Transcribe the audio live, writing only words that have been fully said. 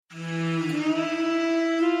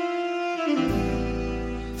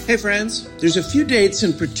Hey friends, there's a few dates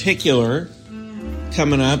in particular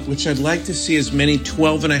coming up which I'd like to see as many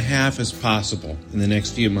 12 and a half as possible in the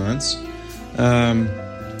next few months.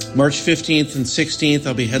 March 15th and 16th,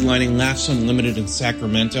 I'll be headlining Laughs Unlimited in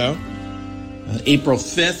Sacramento. April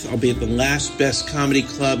 5th, I'll be at the Last Best Comedy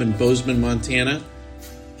Club in Bozeman, Montana.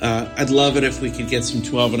 I'd love it if we could get some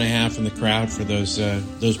 12 and a half in the crowd for those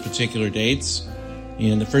particular dates.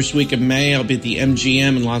 And the first week of May, I'll be at the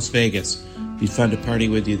MGM in Las Vegas. Be fun to party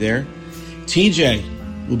with you there.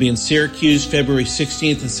 TJ will be in Syracuse February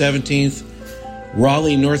 16th and 17th.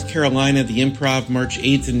 Raleigh, North Carolina, the Improv March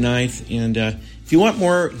 8th and 9th. And if you want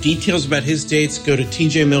more details about his dates, go to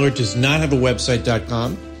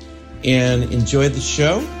tjmillerdoesnothaveawebsite.com and enjoy the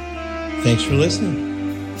show. Thanks for listening.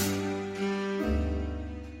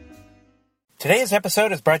 Today's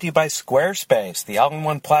episode is brought to you by Squarespace, the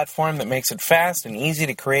all-in-one platform that makes it fast and easy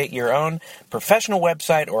to create your own professional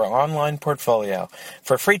website or online portfolio.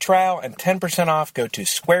 For a free trial and 10% off, go to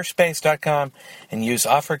squarespace.com and use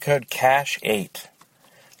offer code CASH8. It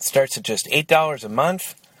starts at just $8 a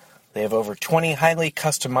month. They have over 20 highly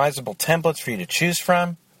customizable templates for you to choose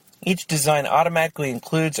from. Each design automatically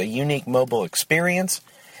includes a unique mobile experience.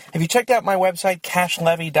 Have you checked out my website,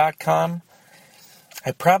 cashlevy.com?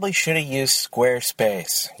 I probably should have used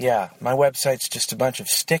Squarespace. Yeah, my website's just a bunch of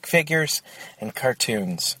stick figures and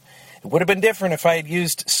cartoons. It would have been different if I had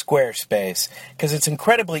used Squarespace, because it's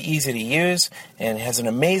incredibly easy to use and has an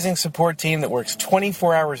amazing support team that works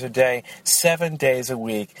 24 hours a day, 7 days a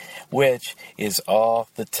week, which is all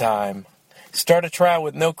the time. Start a trial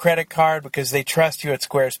with no credit card because they trust you at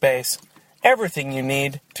Squarespace. Everything you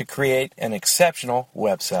need to create an exceptional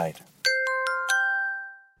website.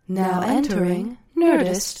 Now entering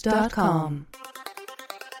Nerdist.com.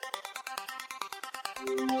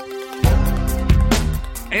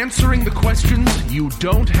 Answering the questions you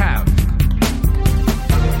don't have.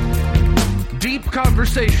 Deep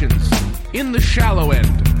conversations in the shallow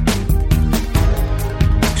end.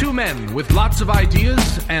 Two men with lots of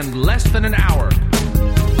ideas and less than an hour.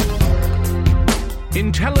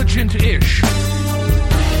 Intelligent-ish.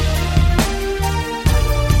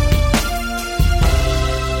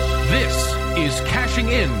 This is Cashing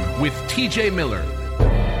In with TJ Miller.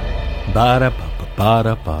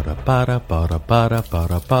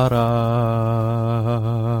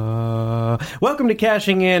 Welcome to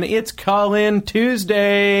Cashing In. It's Call-In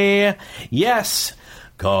Tuesday. Yes,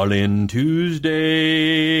 Call-In Tuesday.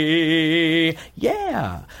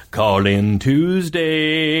 Yeah, Call-In Tuesday.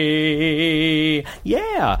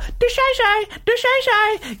 Yeah,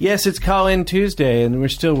 do-shy-shy. Yes, it's Call-In Tuesday, and we're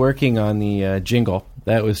still working on the jingle.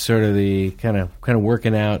 That was sort of the kind of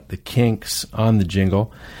working out the kinks on the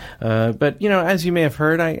jingle. But, you know, as you may have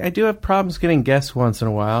heard, I do have problems getting guests once in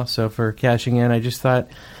a while. So for Cashing In, I just thought,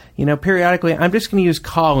 you know, periodically I'm just going to use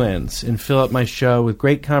call-ins and fill up my show with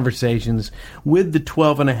great conversations with the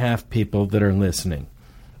 12 and a half people that are listening.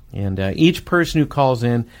 And each person who calls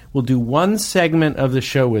in will do one segment of the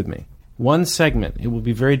show with me. One segment. It will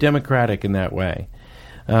be very democratic in that way.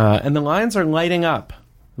 And the lines are lighting up,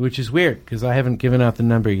 which is weird because I haven't given out the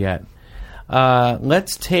number yet.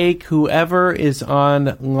 Let's take whoever is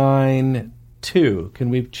on line 2. Can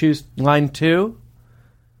we choose line 2?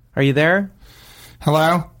 Are you there?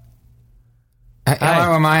 Hello?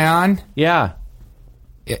 Hello, am I on? Yeah.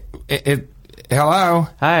 Hello?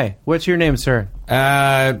 Hi. What's your name, sir?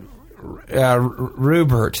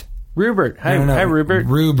 Rupert. Rupert. Hi, hi, Rupert.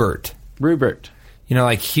 Rupert. You know,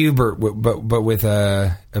 like Hubert, but with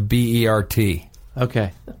a B-E-R-T.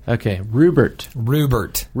 Okay. Rupert.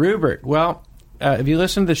 Well, have you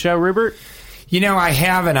listened to the show, Rupert? You know, I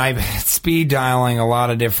haven't. I'm speed dialing a lot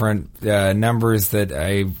of different numbers that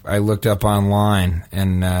I looked up online,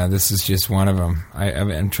 and this is just one of them.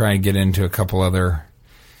 I'm trying to get into a couple other,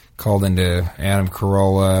 called into Adam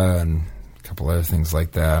Carolla and a couple other things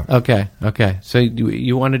like that. Okay. So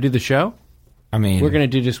you want to do the show? I mean, we're going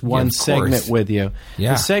to do just one segment with you.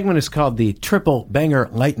 Yeah. The segment is called the Triple Banger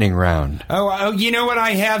Lightning Round. Oh, you know what?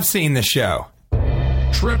 I have seen the show.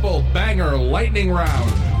 Triple Banger Lightning Round.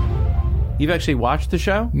 You've actually watched the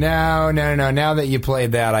show? No. Now that you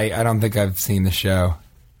played that, I don't think I've seen the show.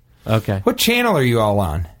 Okay. What channel are you all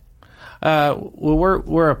on? Well,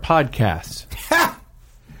 we're a podcast.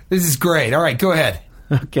 This is great. All right, go ahead.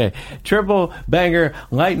 Okay. Triple Banger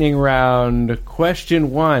Lightning Round.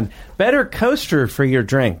 Question 1. Better coaster for your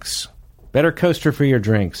drinks. A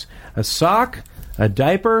sock, a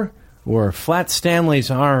diaper, or Flat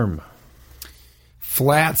Stanley's arm?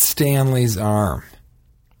 Flat Stanley's arm.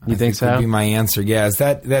 You think so? Would be my answer. Yeah,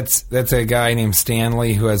 that's a guy named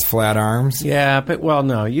Stanley who has flat arms. Yeah, but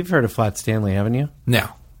no, you've heard of Flat Stanley, haven't you? No.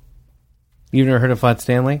 You've never heard of Flat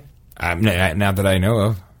Stanley? Not that I know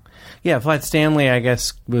of. Yeah, Flat Stanley, I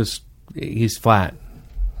guess, he's flat.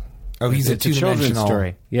 Oh, he's It's a children's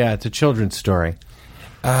story. Yeah, it's a children's story.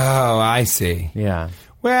 Oh, I see. Yeah.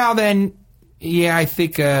 Well, then, yeah, I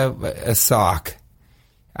think a sock.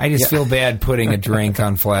 I just feel bad putting a drink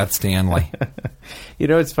on Flat Stanley. You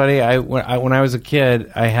know, it's funny. When I was a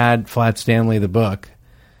kid, I had Flat Stanley the book,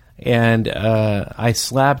 and I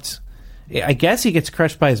slept. I guess he gets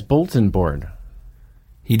crushed by his bulletin board.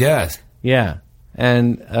 He does. Yeah,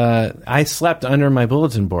 and I slept under my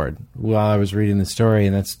bulletin board while I was reading the story,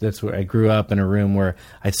 and that's where I grew up in a room where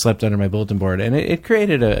I slept under my bulletin board, and it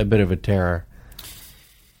created a bit of a terror.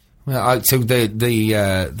 Well, so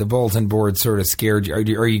the bulletin board sort of scared you.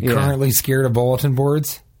 Are you currently scared of bulletin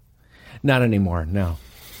boards? Not anymore. No,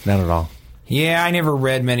 not at all. Yeah, I never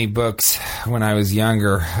read many books when I was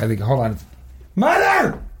younger. I think. Hold on,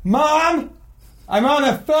 Mother, Mom, I'm on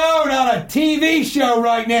the phone on a TV show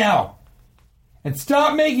right now, and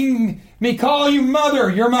stop making me call you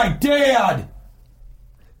Mother. You're my dad.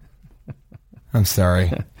 I'm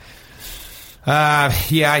sorry.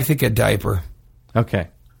 Yeah, I think a diaper. Okay,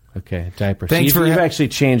 a diaper. Thanks You've actually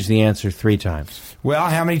changed the answer 3 times. Well,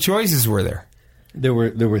 how many choices were there? There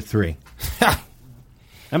were 3.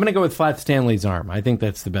 I'm going to go with Flat Stanley's arm. I think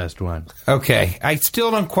that's the best one. Okay. I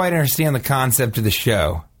still don't quite understand the concept of the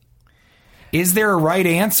show. Is there a right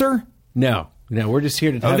answer? No, we're just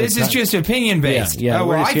here to. Oh, this is just opinion based. Yeah. Oh,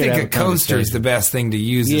 well, I think a coaster is the best thing to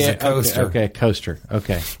use as a coaster. Okay, coaster.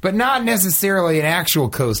 Okay, but not necessarily an actual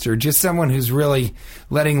coaster. Just someone who's really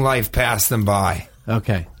letting life pass them by.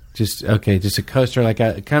 Okay, just a coaster, like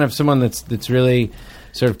a kind of someone that's really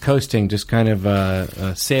sort of coasting, just kind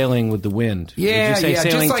of sailing with the wind. Yeah, Would you say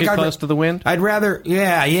sailing just like too close to the wind? I'd rather,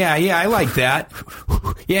 I like that.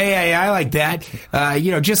 I like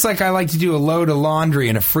that. Just like I like to do a load of laundry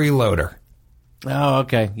in a freeloader. Oh,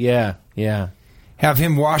 okay, yeah. Have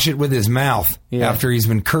him wash it with his mouth after he's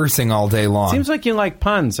been cursing all day long. Seems like you like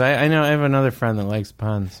puns. I know I have another friend that likes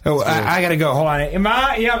puns. Oh, I gotta go. Hold on,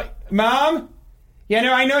 Mom. Yeah,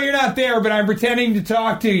 no, I know you're not there, but I'm pretending to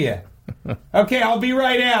talk to you. Okay, I'll be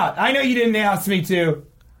right out. I know you didn't ask me to.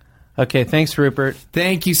 Okay, thanks, Rupert.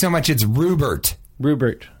 Thank you so much. It's Rupert.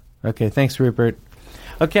 Okay, thanks, Rupert.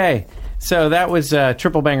 Okay, so that was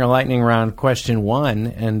Triple Banger Lightning Round question 1,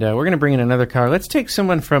 and we're going to bring in another caller. Let's take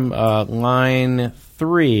someone from line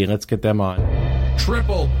 3. Let's get them on.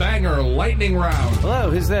 Triple Banger Lightning Round.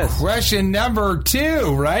 Hello, who's this? Question number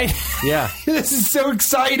 2, right? Yeah. This is so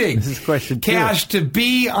exciting. This is question 2. Cash, to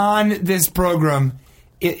be on this program,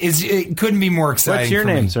 it couldn't be more exciting. What's your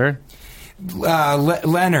name, sir?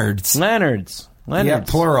 Leonard's. Yeah,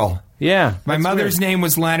 plural. Yeah. My mother's name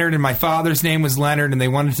was Leonard, and my father's name was Leonard, and they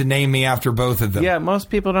wanted to name me after both of them. Yeah, most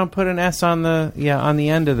people don't put an S on the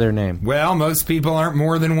end of their name. Well, most people aren't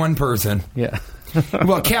more than one person. Yeah.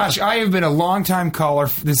 Well, Cash, I have been a long-time caller,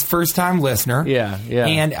 this first-time listener. Yeah.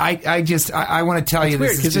 And I want to tell you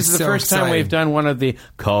this is the first time we've done one of the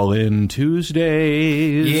Call-In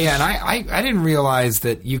Tuesdays. Yeah, and I didn't realize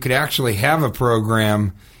that you could actually have a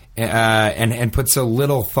program and put so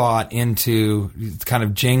little thought into kind of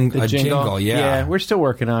a jingle. Yeah, we're still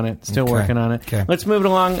working on it. Okay. Let's move it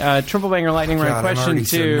along. Triple Banger Lightning Round question 2.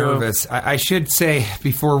 So nervous. I should say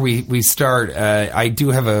before we start, I do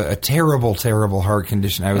have a terrible, terrible heart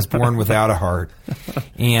condition. I was born without a heart,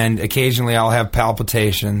 and occasionally I'll have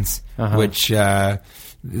palpitations, which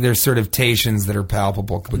there's sort of tations that are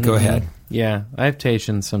palpable. But go ahead. Yeah, I have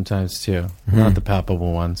tations sometimes too, not the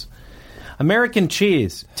palpable ones. American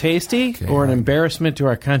cheese, tasty or an embarrassment to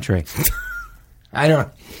our country? I don't.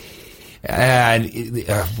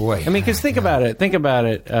 Boy. I mean, because think about it,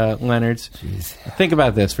 Leonard's. Jeez. Think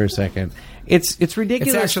about this for a second. It's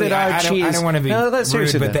ridiculous actually, that our cheese. I don't want to be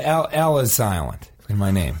rude, but the L is silent in my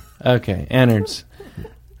name. Okay, Annards.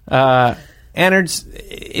 Annards.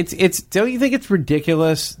 It's. Don't you think it's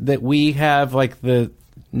ridiculous that we have like the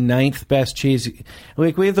 9th best cheese?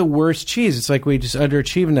 Like, we have the worst cheese. It's like we just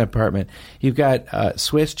underachieve in that department. You've got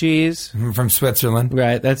Swiss cheese from Switzerland,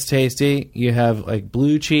 right? That's tasty. You have like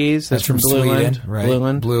blue cheese. That's from Sweden, right?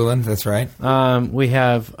 Blueland, that's right. We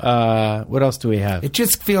have what else do we have? It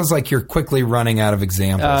just feels like you're quickly running out of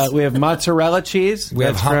examples. We have mozzarella cheese.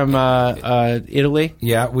 That's from Italy.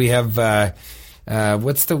 Yeah, we have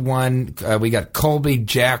what's the one? We got Colby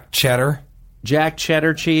Jack Cheddar. Jack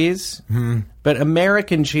Cheddar cheese. Mm-hmm. But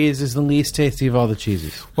American cheese is the least tasty of all the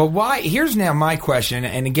cheeses. Well, why? Here's now my question,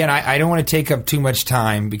 and again, I don't want to take up too much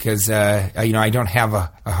time because I don't have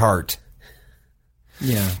a heart.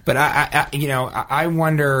 Yeah, but I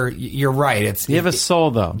wonder. You're right. You have a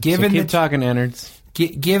soul, though. Keep talking, Innards.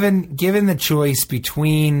 Given the choice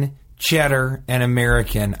between cheddar and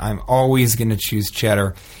American, I'm always going to choose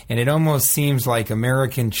cheddar. And it almost seems like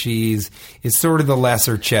American cheese is sort of the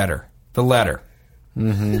lesser cheddar, the letter.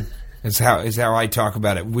 Mm-hmm. Is how I talk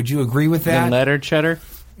about it. Would you agree with that? The letter cheddar?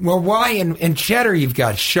 Well, why? In cheddar, you've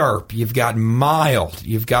got sharp, you've got mild,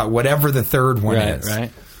 you've got whatever the third one is.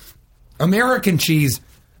 Right. American cheese,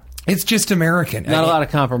 it's just American. Not a lot of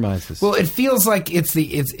compromises. Well, it feels like it's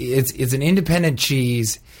an independent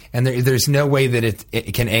cheese, and there's no way that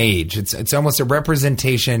it can age. It's almost a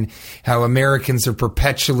representation how Americans are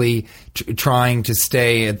perpetually trying to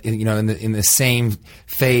stay, in the same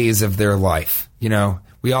phase of their life.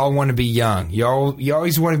 We all want to be young. You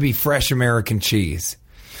always want to be fresh American cheese.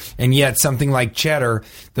 And yet something like cheddar,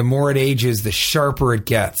 the more it ages, the sharper it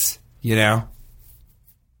gets, Yeah.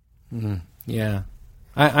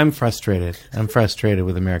 I'm frustrated. I'm frustrated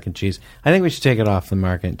with American cheese. I think we should take it off the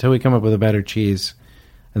market. Until we come up with a better cheese,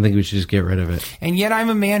 I think we should just get rid of it. And yet I'm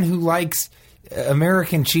a man who likes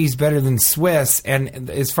American cheese better than Swiss.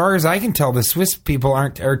 And as far as I can tell, the Swiss people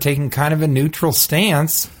are taking kind of a neutral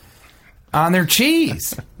stance on their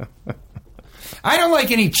cheese. I don't like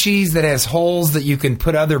any cheese that has holes that you can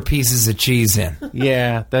put other pieces of cheese in.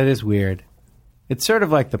 Yeah, that is weird. It's sort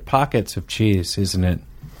of like the pockets of cheese, isn't it?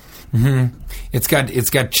 Mm-hmm. It's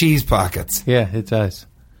got cheese pockets. Yeah, it does.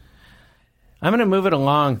 I'm going to move it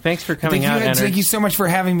along. Thanks for coming out, Ennard. Thank you so much for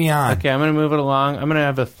having me on. Okay, I'm going to move it along. I'm going to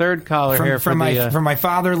have a third caller here from my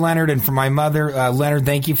father, Leonard, and from my mother, Leonard.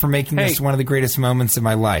 Thank you for making this one of the greatest moments of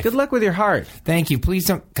my life. Good luck with your heart. Thank you. Please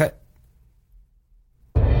don't cut.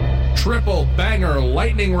 Triple banger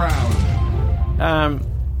lightning round.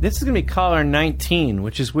 This is going to be caller 19,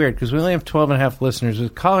 which is weird because we only have 12 and a half listeners.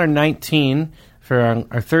 With caller 19 for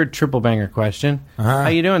our third triple banger question. How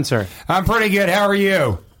you doing, sir? I'm pretty good. How are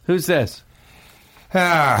you? Who's this?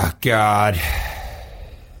 Ah, God.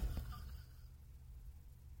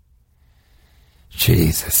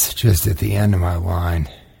 Jesus, just at the end of my line,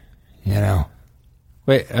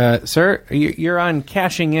 Wait, sir, you're on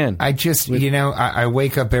Cashing In. I just, I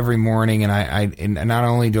wake up every morning and and not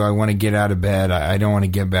only do I want to get out of bed, I don't want to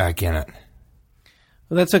get back in it.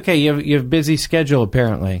 Well, that's okay. You have a busy schedule,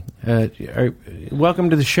 apparently. Welcome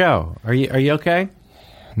to the show. Are you okay?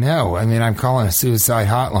 No, I'm calling a suicide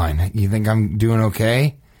hotline. You think I'm doing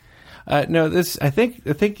okay? No, I think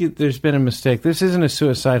there's been a mistake. This isn't a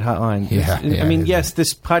suicide hotline. Yes,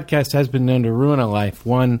 this podcast has been known to ruin a life.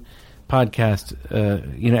 One podcast,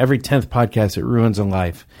 every 10th podcast, it ruins a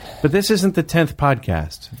life. But this isn't the 10th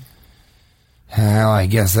podcast. Well, I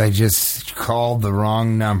guess I just called the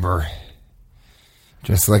wrong number.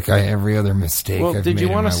 Just like every other mistake I've made in my life. Well, did you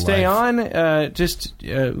want to stay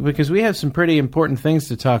on? Because we have some pretty important things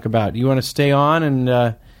to talk about. You want to stay on and...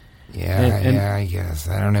 Yeah, I guess.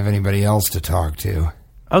 I don't have anybody else to talk to.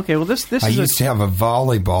 Okay, well, this I used to have a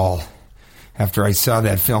volleyball after I saw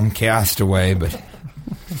that film Castaway, but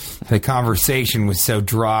the conversation was so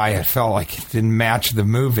dry, I felt like it didn't match the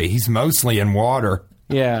movie. He's mostly in water.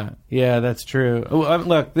 Yeah, that's true.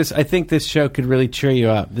 Look, I think this show could really cheer you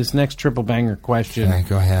up. This next triple banger question,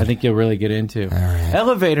 go ahead. I think you'll really get into. All right.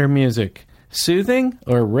 Elevator music, soothing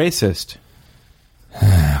or racist?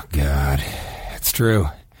 Oh, God. It's true.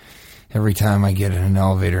 Every time I get in an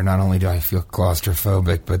elevator, not only do I feel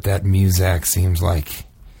claustrophobic, but that Muzak seems like...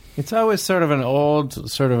 It's always sort of an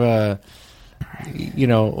old, sort of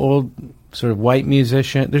old sort of white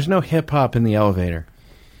musician. There's no hip-hop in the elevator.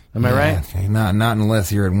 Am I right? Not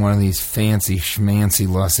unless you're at one of these fancy schmancy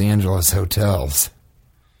Los Angeles hotels.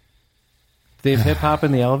 They have hip-hop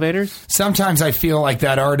in the elevators? Sometimes I feel like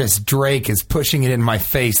that artist Drake is pushing it in my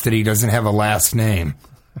face that he doesn't have a last name.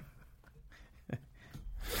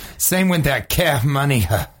 Same with that Cash Money.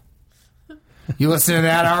 You listen to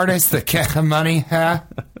that artist, the Cash Money? No,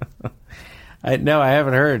 I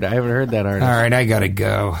haven't heard. I haven't heard that artist. All right, I gotta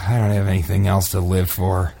go. I don't have anything else to live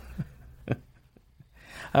for.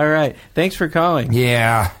 All right. Thanks for calling.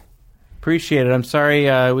 Yeah. Appreciate it. I'm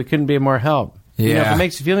sorry we couldn't be of more help. Yeah. If it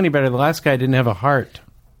makes you feel any better, the last guy didn't have a heart.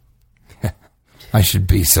 I should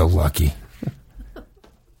be so lucky.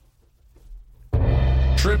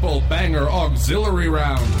 Triple banger auxiliary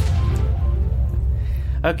round.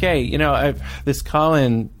 Okay, this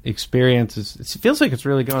call-in experience it feels like it's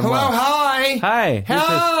really going well. Hello, hi. Hi.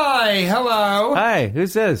 Hi, hello. Hi,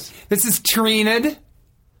 who's this? This is Trinid.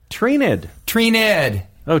 Trinid.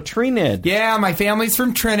 Oh, Trinid. Yeah, my family's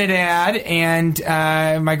from Trinidad, and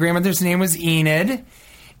my grandmother's name was Enid.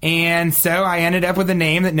 And so I ended up with a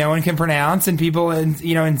name that no one can pronounce, and people,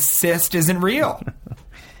 insist isn't real.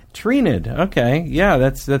 Trinid. Okay, yeah,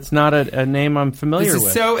 that's not a name I'm familiar This with.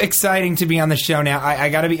 is so exciting to be on the show now. I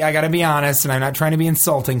gotta be honest, and I'm not trying to be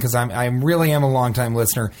insulting because I really am a longtime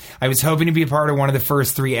listener. I was hoping to be a part of one of the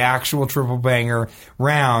first 3 actual Triple Banger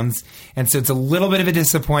rounds, and so it's a little bit of a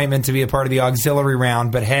disappointment to be a part of the auxiliary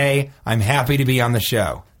round. But hey, I'm happy to be on the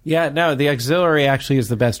show. Yeah, no, the auxiliary actually is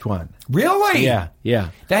the best one. Really? Yeah. That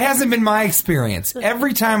hasn't been my experience.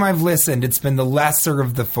 Every time I've listened, it's been the lesser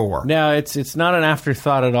of the 4. No, it's not an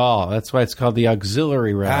afterthought at all. That's why it's called the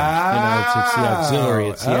auxiliary round. It's the auxiliary.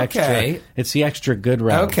 It's the extra. It's the extra good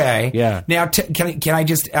round. Okay. Yeah. Now, can I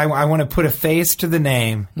just? I want to put a face to the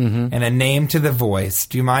name and a name to the voice.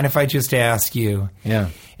 Do you mind if I just ask you? Yeah.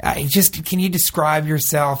 Can you describe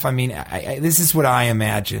yourself? I mean, this is what I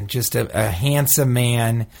imagine: just a handsome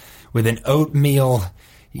man with an oatmeal,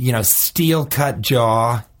 steel-cut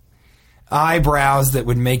jaw, eyebrows that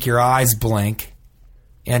would make your eyes blink,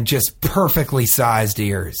 and just perfectly sized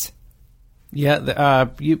ears. Yeah,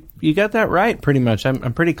 you got that right pretty much.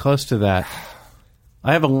 I'm pretty close to that.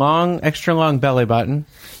 I have a extra long belly button.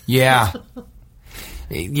 Yeah.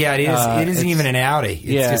 Yeah, it is. It isn't even an outie.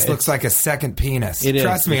 It just looks like a second penis.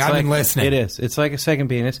 Trust me, I've been listening. It is. It's like a second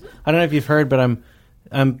penis. I don't know if you've heard, but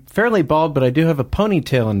I'm fairly bald, but I do have a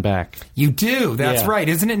ponytail in back. You do. That's right,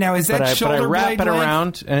 isn't it? Now, is that shoulder blade? But I wrap it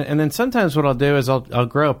around, and then sometimes what I'll do is I'll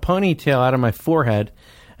grow a ponytail out of my forehead,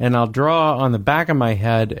 and I'll draw on the back of my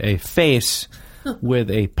head a face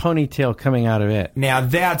with a ponytail coming out of it. Now,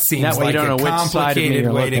 that seems like a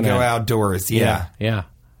complicated way to go outdoors. Yeah.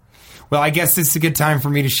 Well, I guess this is a good time for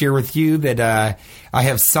me to share with you that I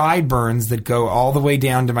have sideburns that go all the way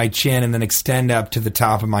down to my chin and then extend up to the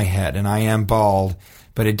top of my head. And I am bald,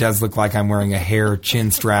 but it does look like I'm wearing a hair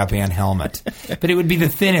chin strap and helmet. But it would be the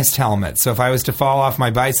thinnest helmet. So if I was to fall off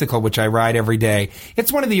my bicycle, which I ride every day,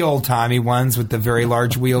 it's one of the old-timey ones with the very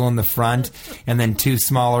large wheel in the front and then 2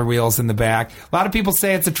 smaller wheels in the back. A lot of people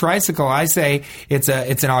say it's a tricycle. I say it's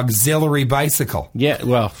an auxiliary bicycle. Yeah,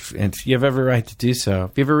 well, you have every right to do so.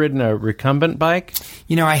 Have you ever ridden a recumbent bike?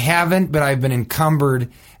 I haven't, but I've been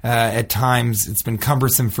encumbered at times. It's been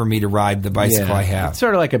cumbersome for me to ride the bicycle I have. It's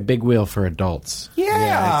sort of like a big wheel for adults. Yeah.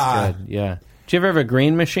 It's good. Yeah. Did you ever have a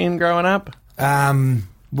green machine growing up?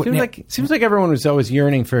 Seems like everyone was always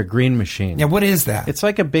yearning for a green machine. Yeah, what is that? It's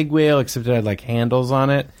like a big wheel, except it had like handles on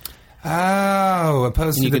it. Oh,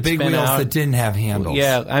 opposed to the big wheels that didn't have handles.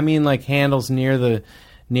 Yeah, I mean like handles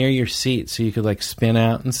near your seat, so you could like spin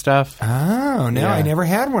out and stuff. Oh, no, I never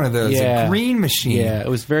had one of those. A green machine. Yeah, it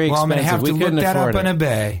was very expensive. Well, I'm going to have to look that up on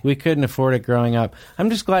eBay. We couldn't afford it growing up. I'm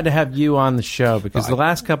just glad to have you on the show because the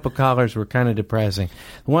last couple callers were kind of depressing.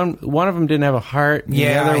 One of them didn't have a heart. And the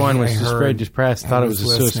other one was just very depressed. Thought it was a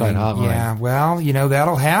suicide hotline. Yeah, well,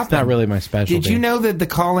 that'll happen. It's not really my specialty. Did you know that the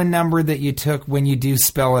call-in number that you took when you do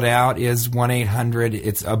spell it out is 1-800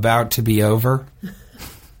 it's about to be over?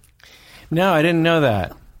 No, I didn't know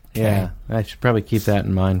that. Okay. Yeah, I should probably keep that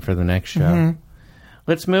in mind for the next show. Mm-hmm.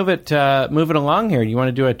 Let's move it along here. Do you want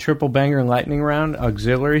to do a triple banger and lightning round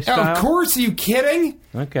auxiliary style? Oh, of course. Are you kidding?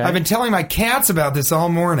 Okay. I've been telling my cats about this all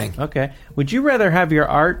morning. Okay. Would you rather have your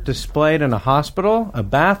art displayed in a hospital, a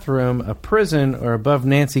bathroom, a prison, or above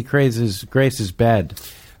Nancy Grace's bed?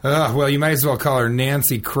 Well, you might as well call her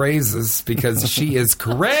Nancy Crazes because she is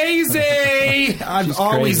crazy. I've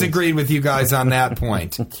always agreed with you guys on that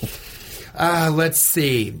point. Let's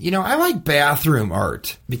see. I like bathroom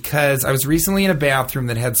art because I was recently in a bathroom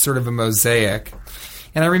that had sort of a mosaic.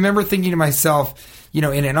 And I remember thinking to myself, in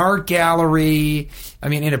an art gallery,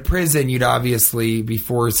 in a prison, you'd obviously be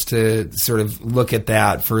forced to sort of look at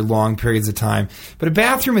that for long periods of time. But a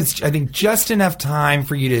bathroom is, I think, just enough time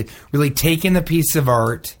for you to really take in the piece of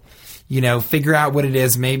art, figure out what it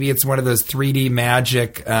is. Maybe it's one of those 3D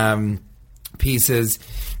magic pieces.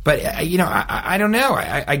 But I don't know.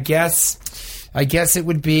 I guess it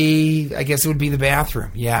would be the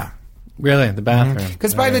bathroom. Yeah. Really, the bathroom.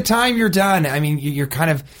 Because by the time you're done, you're kind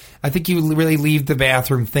of. I think you really leave the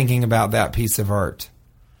bathroom thinking about that piece of art.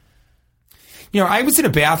 I was in a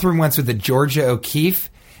bathroom once with a Georgia O'Keeffe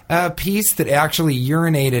piece that actually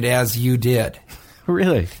urinated as you did.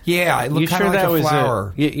 Really? Yeah, it looked kind of like a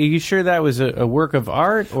flower. You sure that was a work of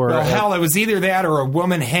art? Or well, hell, it was either that or a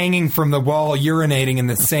woman hanging from the wall urinating in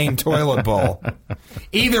the same toilet bowl.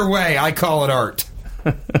 Either way, I call it art.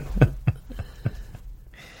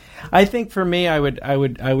 I think for me, I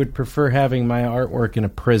would prefer having my artwork in a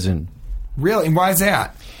prison. Really? And why is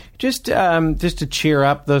that? Just to cheer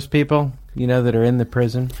up those people, that are in the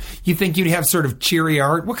prison. You think you'd have sort of cheery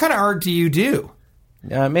art? What kind of art do you do?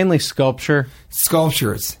 Mainly sculpture.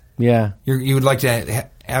 Sculptures. Yeah. You would like to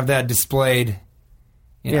have that displayed.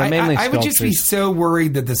 Yeah, mainly I would sculptures. just be so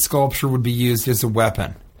worried that the sculpture would be used as a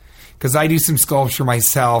weapon. because I do some sculpture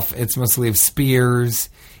myself. It's mostly of spears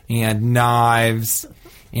and knives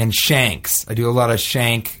and shanks. I do a lot of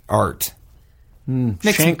shank art.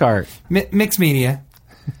 Shank art. Mixed media.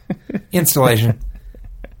 Installation.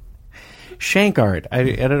 Shank art. I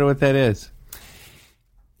don't know what that is.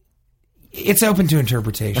 It's open to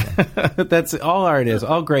interpretation. That's all art is.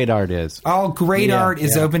 All great art is. All great art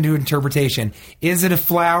is yeah. open to interpretation. Is it a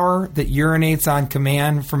flower that urinates on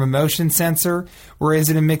command from a motion sensor, or is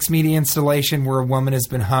it a mixed media installation where a woman has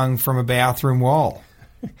been hung from a bathroom wall?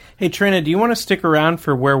 Hey, Trina, do you want to stick around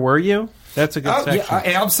for Where Were You? That's a good section.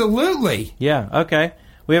 Yeah, absolutely. Yeah, okay.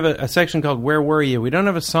 We have a section called Where Were You? We don't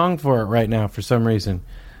have a song for it right now for some reason.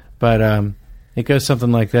 But it goes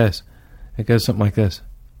something like this.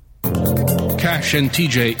 Cash and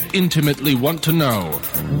TJ intimately want to know.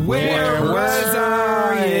 Where was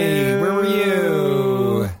I? Where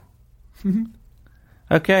were you?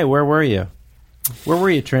 Okay, where were you? Where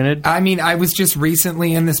were you, Trinid? I mean, I was just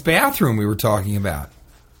recently in this bathroom we were talking about.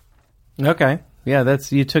 Okay. Yeah,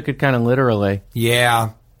 you took it kind of literally.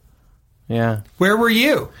 Yeah. Yeah. Where were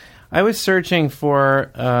you? I was searching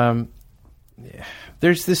for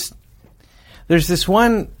there's this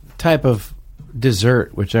one type of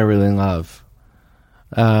dessert which I really love.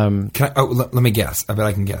 Let me guess. I bet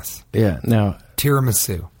I can guess. Yeah, no.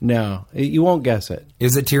 Tiramisu. No, you won't guess it.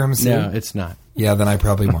 Is it tiramisu? No, it's not. Yeah, then I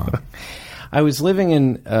probably won't. I was living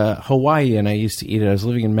in Hawaii and I used to eat it. I was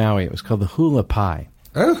living in Maui. It was called the hula pie.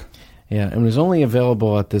 Oh. Yeah, and it was only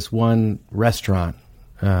available at this one restaurant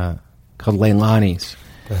called Leilani's.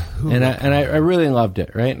 And I really loved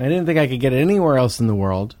it, right? And I didn't think I could get it anywhere else in the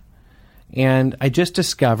world. And I just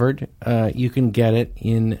discovered you can get it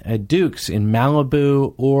in Duke's in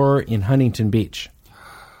Malibu or in Huntington Beach.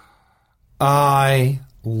 I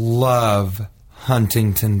love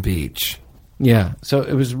Huntington Beach. Yeah, so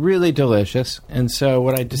it was really delicious. And so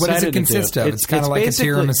what I decided to do... What does it consist of? It's kind of like a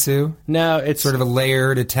tiramisu? No, it's... Sort of a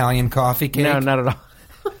layered Italian coffee cake? No, not at all.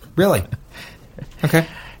 Really? Okay.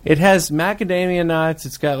 It has macadamia nuts.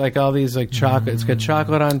 It's got like all these like chocolate. It's got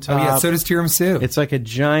chocolate on top. Oh, yeah, so does tiramisu. It's like a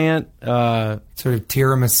giant... sort of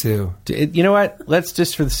tiramisu. You know what? Let's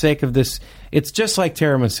just, for the sake of this... It's just like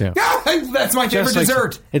tiramisu. That's my favorite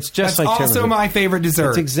dessert. It's just like tiramisu. That's also my favorite dessert.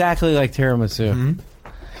 It's exactly like tiramisu. Mm-hmm.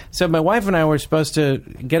 So my wife and I were supposed to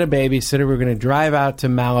get a babysitter. We were going to drive out to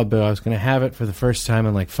Malibu. I was going to have it for the first time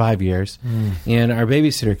in like 5 years. And our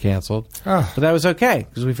babysitter canceled. Oh. But that was okay,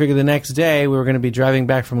 because we figured the next day we were going to be driving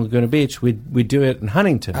back from Laguna Beach. We'd do it in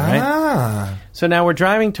Huntington, right? So now we're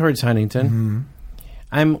driving towards Huntington. Mm-hmm.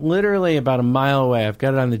 I'm literally about a mile away. I've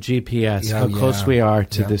got it on the GPS, how close we are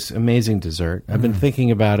to this amazing dessert. I've been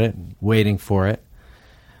thinking about it, waiting for it.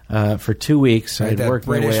 For 2 weeks, right, I'd worked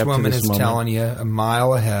my way up to this moment. British woman is telling you a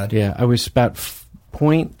mile ahead. Yeah, I was about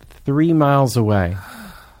 0.3 miles away,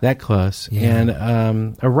 that close, and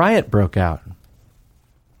a riot broke out.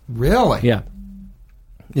 Really? Yeah.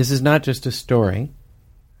 This is not just a story.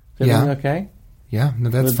 Is everything okay? Yeah, no,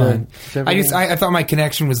 that's fine. I thought my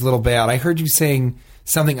connection was a little bad. I heard you saying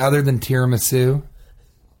something other than tiramisu.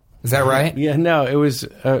 Is that right? Yeah, no, it was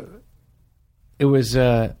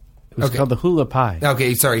called the hula pie.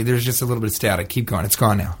 Okay, sorry. There's just a little bit of static. Keep going. It's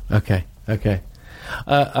gone now. Okay.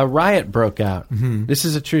 A riot broke out. Mm-hmm. This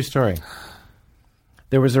is a true story.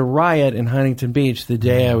 There was a riot in Huntington Beach the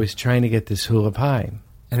day I was trying to get this hula pie.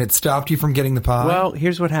 And it stopped you from getting the pie? Well,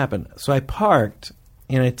 here's what happened. So I parked,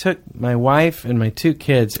 and I took my wife and my 2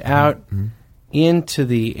 kids out into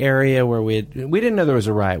the area where we didn't know there was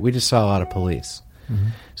a riot. We just saw a lot of police.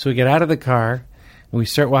 Mm-hmm. So we get out of the car, and we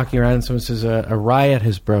start walking around, and someone says, a riot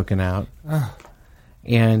has broken out,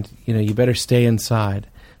 and you better stay inside.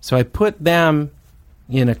 So I put them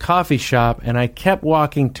in a coffee shop, and I kept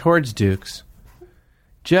walking towards Duke's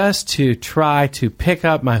just to try to pick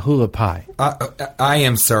up my hula pie. I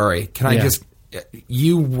am sorry. Can I just...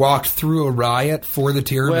 You walked through a riot for the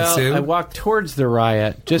tiramisu? Well, I walked towards the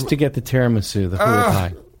riot just to get the tiramisu, the hula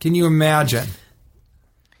pie. Can you imagine?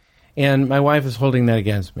 And my wife is holding that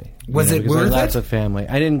against me. Was it worth it? Lots of family.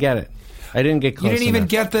 I didn't get it. I didn't get close enough. You didn't even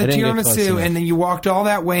get the tiramisu, and then you walked all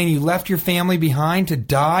that way, and you left your family behind to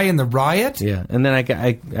die in the riot? Yeah, and then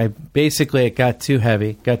I basically, it got too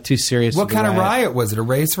heavy, got too serious. What kind of riot was it? A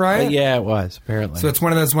race riot? Yeah, it was, apparently. So it's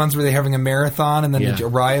one of those ones where they're having a marathon, and then a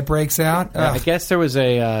riot breaks out? I guess there was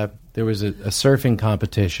a surfing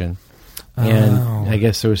competition, and I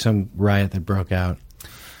guess there was some riot that broke out.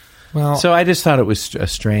 Well, So I just thought it was a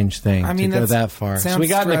strange thing to go that far. So we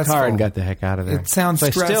got in the car stressful. and got the heck out of there. It sounds so I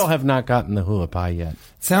stressful. still have not gotten the hula pie yet.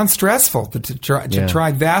 sounds stressful to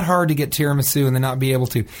try that hard to get tiramisu and then not be able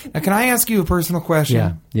to. Now, can I ask you a personal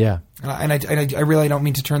question? Yeah. And I really don't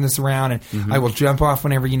mean to turn this around, and I will jump off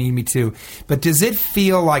whenever you need me to. But does it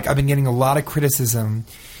feel like I've been getting a lot of criticism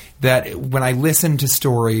that when I listen to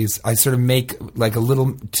stories, I sort of make like a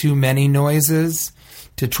little too many noises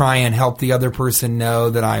to try and help the other person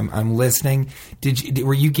know that I'm listening?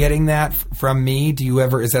 Were you getting that from me? Do you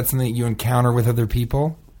ever? Is that something that you encounter with other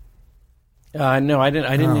people? No, I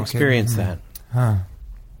didn't experience that. Huh.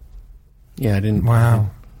 Yeah, I didn't. Wow.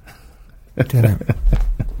 Didn't.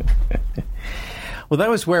 Well, that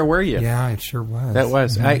was Where Were You? Yeah, it sure was. That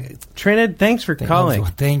was. Trinidad, thanks for calling.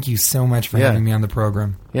 Thank you so much for having me on the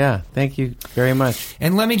program. Yeah, thank you very much.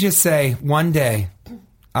 And let me just say, one day,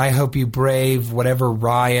 I hope you brave whatever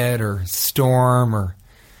riot or storm or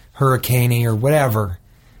hurricane or whatever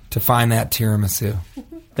to find that tiramisu.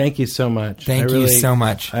 Thank you so much. Thank you so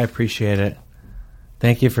much. I appreciate it.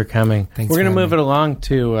 Thank you for coming. Thanks We're going to for move it along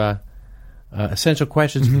to Essential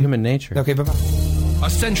Questions of Human Nature. Okay, bye-bye.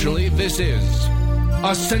 Essentially, this is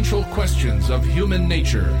Essential Questions of Human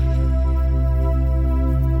Nature.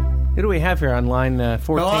 Who do we have here on line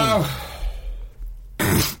 14? Hello?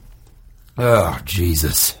 Oh,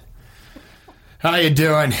 Jesus. How you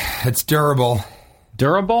doing? It's Durable.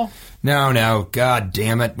 Durable? No, God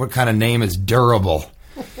damn it. What kind of name is Durable?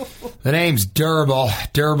 The name's Durable.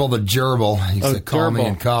 Durable the Gerbil. He used to call me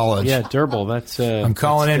in college. Yeah, Durable. That's I'm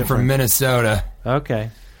calling in from Minnesota. Okay.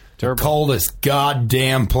 The coldest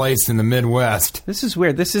goddamn place in the Midwest. This is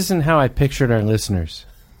weird. This isn't how I pictured our listeners.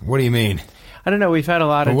 What do you mean? I don't know. We've had a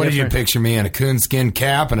lot of What did you different... picture me in? A coonskin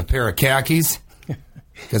cap and a pair of khakis?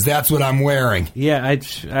 Because that's what I'm wearing. Yeah,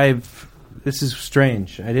 I've. This is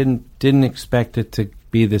strange. I didn't expect it to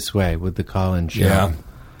be this way with the call-in show. Yeah.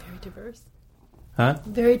 Very diverse. Huh?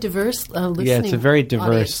 Very diverse listening. Yeah, it's a very diverse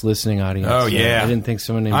audience. listening audience. Oh, yeah. I didn't think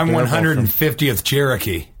someone named I'm Durable 150th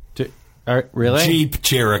Cherokee. really? Jeep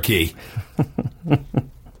Cherokee.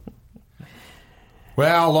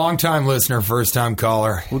 Well, long-time listener, first-time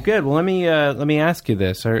caller. Well, good. Well, let me ask you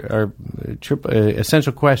this: Our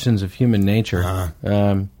essential questions of human nature.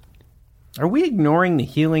 Are we ignoring the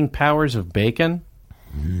healing powers of bacon?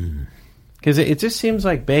 Because it just seems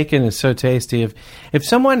like bacon is so tasty. If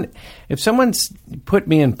someone's put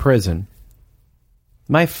me in prison,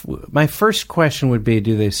 my first question would be,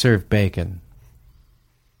 do they serve bacon?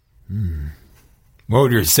 What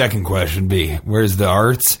would your second question be? Where's the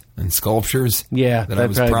arts and sculptures? Yeah, that I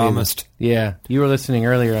was promised. Yeah, you were listening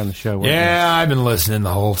earlier on the show. Weren't Yeah, I've been listening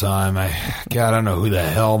the whole time. I don't know who the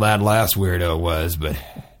hell that last weirdo was, but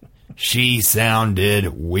she sounded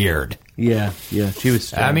weird. Yeah, she was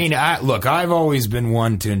strange. I mean, look, I've always been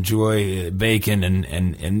one to enjoy bacon,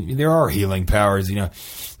 and there are healing powers. You know,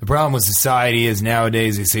 the problem with society is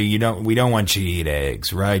nowadays they say we don't want you to eat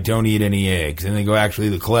eggs, right? Don't eat any eggs, and they go, actually,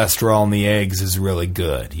 the cholesterol in the eggs is really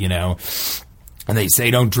good, you know. And they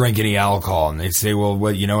say don't drink any alcohol, and they say,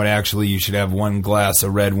 well, you know what? Actually, you should have one glass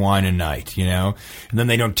of red wine a night, you know. And then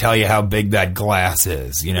they don't tell you how big that glass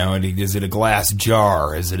is, you know. Is it a glass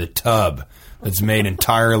jar? Is it a tub that's made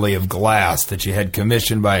entirely of glass that you had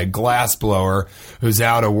commissioned by a glass blower who's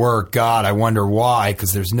out of work? God, I wonder why,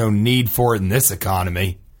 because there's no need for it in this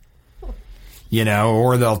economy. You know,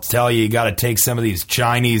 or they'll tell you got to take some of these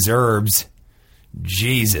Chinese herbs.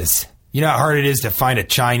 Jesus. You know how hard it is to find a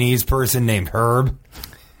Chinese person named Herb?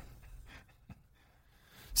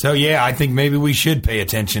 So, yeah, I think maybe we should pay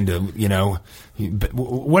attention to, you know,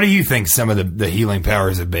 what do you think some of the healing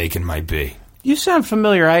powers of bacon might be? You sound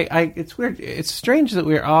familiar. It's weird. It's strange that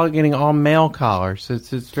we're all getting all male collars.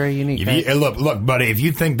 It's very unique. Look, buddy, if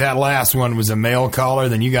you think that last one was a male collar,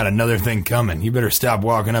 then you got another thing coming. You better stop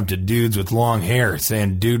walking up to dudes with long hair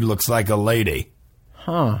saying, dude looks like a lady.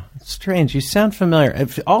 Huh. It's strange. You sound familiar.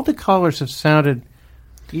 If all the callers have sounded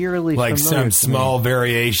eerily like familiar. Like some small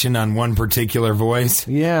variation on one particular voice?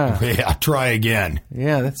 Yeah. Yeah, try again.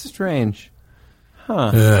 Yeah, that's strange.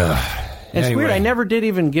 Huh. It's Anyway. weird. I never did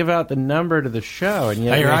even give out the number to the show, and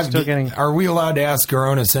yet we're still getting... Are we allowed to ask our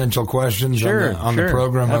own essential questions on the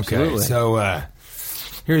program? Absolutely. Okay, so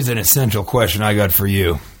here's an essential question I got for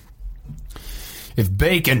you. If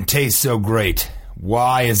bacon tastes so great,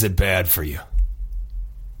 why is it bad for you?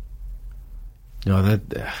 No,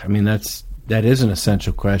 that is an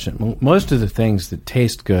essential question. Most of the things that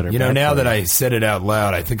taste good are... You know, now that I said it out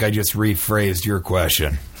loud, I think I just rephrased your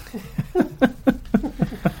question.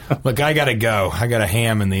 Look, I got to go. I got a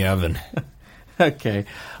ham in the oven. Okay,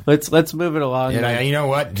 let's move it along. And you know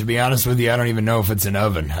what? To be honest with you, I don't even know if it's an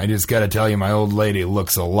oven. I just got to tell you, my old lady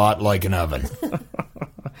looks a lot like an oven.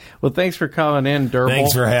 Well, thanks for calling in, Durble.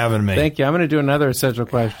 Thanks for having me. Thank you. I'm going to do another essential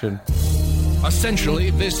question. Essentially,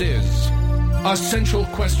 this is Essential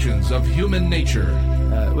Questions of Human Nature.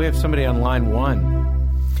 We have somebody on line 1.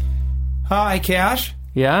 Hi, Cash.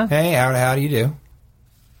 Yeah? Hey, how do you do?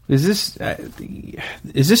 Is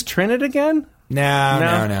this Trinidad again? No.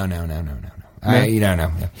 You don't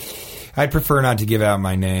know. I'd prefer not to give out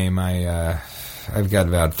my name. I've got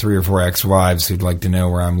about 3 or 4 ex-wives who'd like to know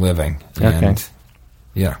where I'm living. Okay. And,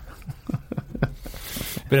 yeah.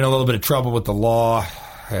 Been in a little bit of trouble with the law.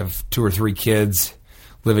 I have 2 or 3 kids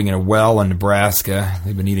living in a well in Nebraska.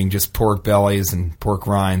 They've been eating just pork bellies and pork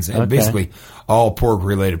rinds and basically all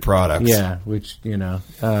pork-related products. Yeah, which, doesn't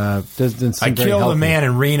seem I very killed healthy. a man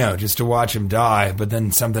in Reno just to watch him die, but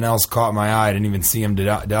then something else caught my eye. I didn't even see him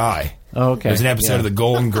die. Oh, okay. There's an episode of The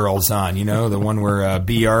Golden Girls on, the one where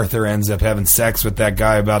B. Arthur ends up having sex with that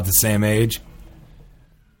guy about the same age.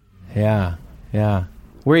 Yeah. Where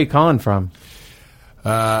are you calling from?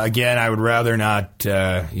 Again, I would rather not,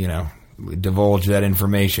 divulge that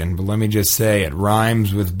information, but let me just say it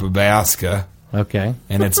rhymes with Babaska. Okay.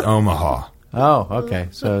 And it's Omaha. Oh, okay.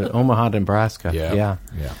 So Omaha, Nebraska. Yeah.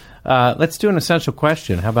 Let's do an essential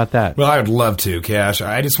question. How about that? Well, I would love to, Cash.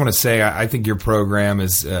 I just want to say I think your program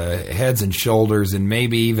is heads and shoulders and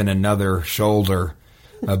maybe even another shoulder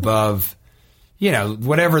above,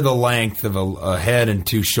 whatever the length of a head and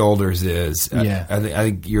 2 shoulders is. Yeah. I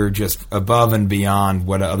think you're just above and beyond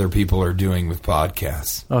what other people are doing with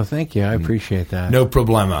podcasts. Oh, thank you. I appreciate that. No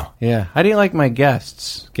problemo. Yeah. How do you like my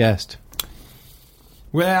guest?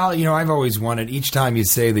 Well, I've always wanted, each time you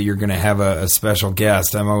say that you're going to have a special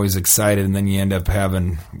guest, I'm always excited, and then you end up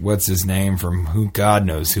having, what's his name, from who, God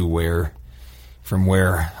knows who, where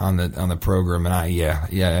on the program,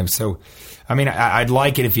 and I'm so, I'd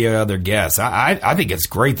like it if you had other guests. I think it's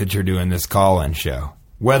great that you're doing this call-in show,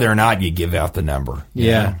 whether or not you give out the number.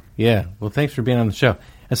 Yeah. Well, thanks for being on the show.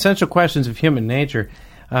 Essential Questions of Human Nature.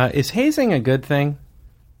 Is hazing a good thing?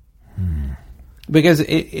 Because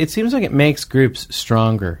it seems like it makes groups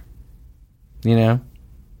stronger, That's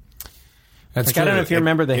like, true. I don't know if you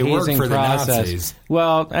remember the hazing for process. The Nazis.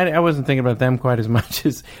 Well, I wasn't thinking about them quite as much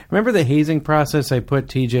as... Remember the hazing process I put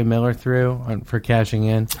T.J. Miller through for cashing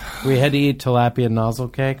in? We had to eat tilapia nozzle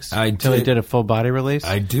cakes until he did a full body release.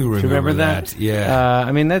 I do remember, Do you remember that?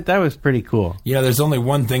 Yeah. That was pretty cool. There's only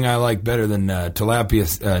one thing I like better than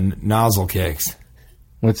tilapia nozzle cakes.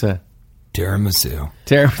 What's that? Tiramisu.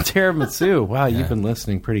 Tiramisu. Wow, you've been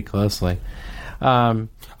listening pretty closely.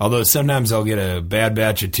 Although sometimes I'll get a bad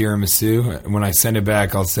batch of tiramisu. When I send it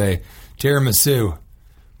back, I'll say, tiramisu,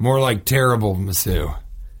 more like terrible masu.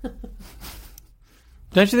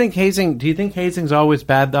 Don't you think hazing... Do you think hazing's always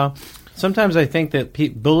bad, though? Sometimes I think that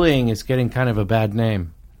bullying is getting kind of a bad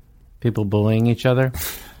name. People bullying each other.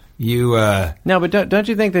 No, but don't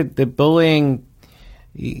you think that bullying...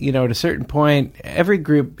 at a certain point, every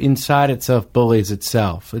group inside itself bullies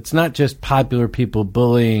itself. It's not just popular people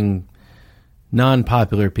bullying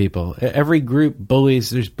non-popular people. Every group bullies.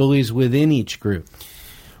 There's bullies within each group.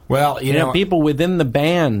 Well, people within the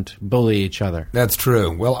band bully each other. That's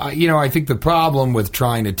true. Well, I think the problem with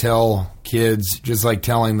trying to tell kids, just like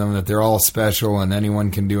telling them that they're all special and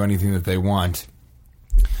anyone can do anything that they want,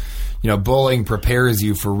 bullying prepares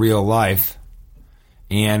you for real life.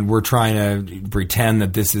 And we're trying to pretend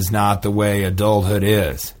that this is not the way adulthood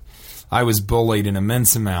is. I was bullied an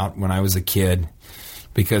immense amount when I was a kid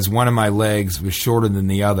because one of my legs was shorter than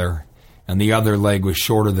the other, and the other leg was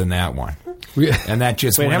shorter than that one. And that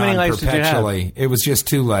just went how many on legs perpetually. Did you have? It was just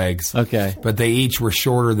 2 legs. Okay. But they each were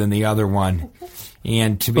shorter than the other one.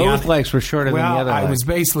 And to be honest, both legs were shorter than the other leg. I was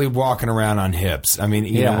basically walking around on hips. When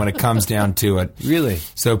it comes down to it. Really?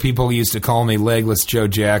 So people used to call me Legless Joe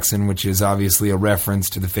Jackson, which is obviously a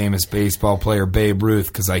reference to the famous baseball player Babe Ruth,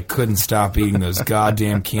 because I couldn't stop eating those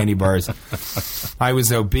goddamn candy bars. I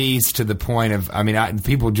was obese to the point of,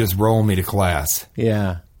 people just roll me to class.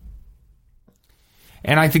 Yeah.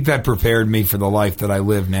 And I think that prepared me for the life that I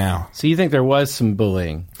live now. So you think there was some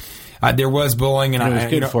bullying? There was bullying, and it was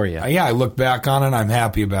good for you. Yeah, I look back on it. I'm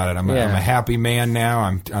happy about it. I'm a happy man now.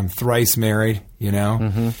 I'm thrice married.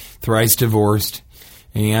 Thrice divorced,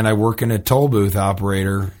 and I work in a toll booth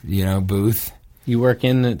operator. Booth. You work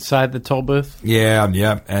inside the toll booth? Yeah,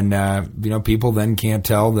 and people then can't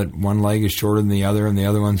tell that one leg is shorter than the other, and the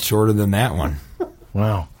other one's shorter than that one.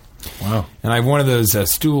 Wow. And I have one of those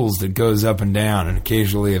stools that goes up and down, and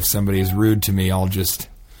occasionally, if somebody is rude to me, I'll just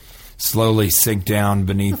slowly sink down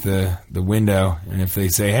beneath the window, and if they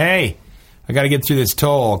say, "Hey, I got to get through this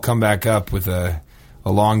toll. I'll come back up with a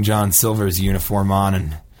Long John Silver's uniform on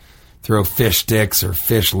and throw fish sticks or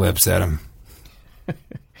fish lips at him.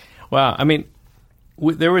 Wow. I mean,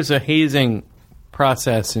 there was a hazing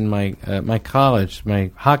process in my my college,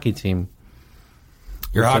 my hockey team.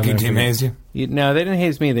 Your hockey team hazed you? No, they didn't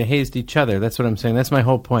haze me. They hazed each other. That's what I'm saying. That's my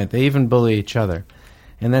whole point. They even bully each other.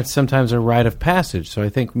 And that's sometimes a rite of passage. So I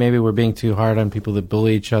think maybe we're being too hard on people that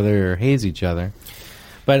bully each other or haze each other.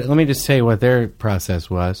 But let me just say what their process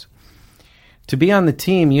was. To be on the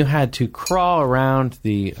team, you had to crawl around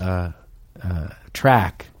the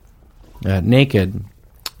track naked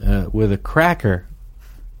with a cracker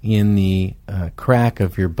in the crack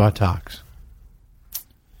of your buttocks.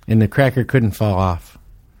 And the cracker couldn't fall off.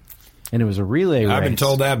 And it was a relay race. I've been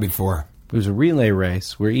told that before. It was a relay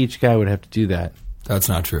race where each guy would have to do that. That's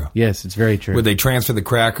not true. Yes, it's very true. Would they transfer the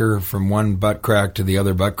cracker from one butt crack to the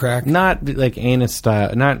other butt crack? Not like anus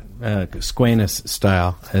style, not squamous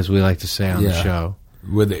style, as we like to say on the show.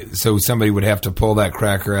 So somebody would have to pull that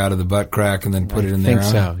cracker out of the butt crack and then put it in there? I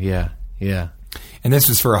think so, yeah. And this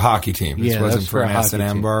was for a hockey team. This wasn't for an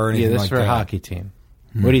S&M bar or anything like that? Yeah, this was for a hockey team.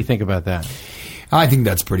 What do you think about that? I think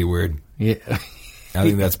that's pretty weird. Yeah. I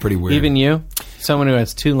think that's pretty weird. Even you? Someone who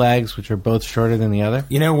has two legs which are both shorter than the other?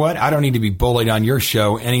 You know what? I don't need to be bullied on your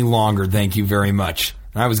show any longer, thank you very much.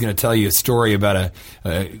 I was going to tell you a story about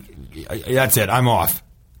that's it. I'm off.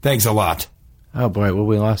 Thanks a lot. Oh, boy. Well,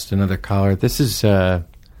 we lost another caller. This is more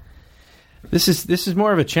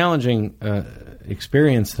of a challenging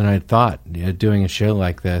experience than I thought, doing a show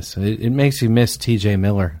like this. It makes you miss T.J.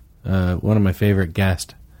 Miller, one of my favorite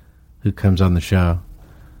guests who comes on the show.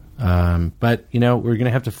 But, we're going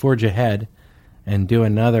to have to forge ahead and do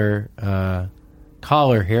another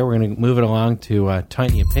caller here. We're going to move it along to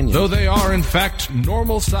Tiny Opinions. Though they are, in fact,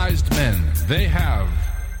 normal-sized men, they have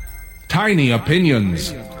tiny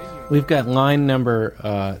opinions. We've got line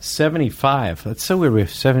number 75. That's so weird. We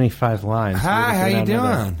have 75 lines. Hi, how you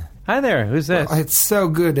doing? Hi there. Who's this? Well, it's so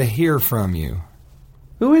good to hear from you.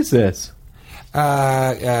 Who is this?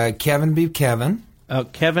 Kevin B. Kevin. Oh,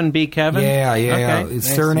 Kevin B. Kevin? Yeah. Okay.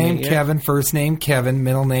 Nice surname Kevin, first name Kevin,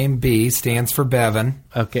 middle name B, stands for Bevan.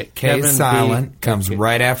 Okay. K Kevin is silent, B. comes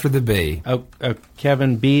right after the B. Oh,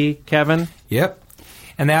 Kevin B. Kevin? Yep.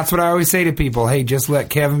 And that's what I always say to people. Hey, just let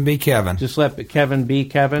Kevin be Kevin. Just let Kevin be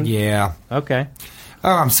Kevin? Yeah. Okay.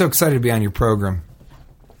 Oh, I'm so excited to be on your program.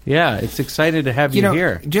 Yeah, it's excited to have you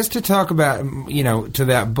here. Just to talk about, to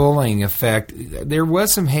that bullying effect, there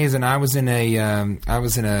was some hazing. I was in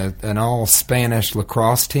an all Spanish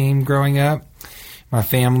lacrosse team growing up. My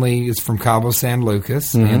family is from Cabo San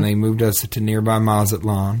Lucas, and they moved us to nearby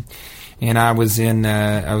Mazatlan. And I was in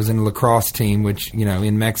a lacrosse team, which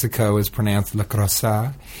in Mexico is pronounced la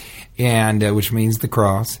crossa, and which means the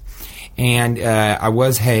cross. And I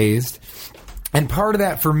was hazed, and part of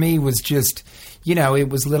that for me was just. It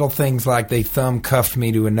was little things like they thumb cuffed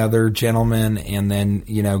me to another gentleman and then,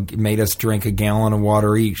 made us drink a gallon of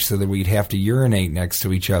water each so that we'd have to urinate next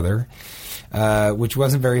to each other, which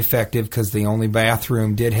wasn't very effective because the only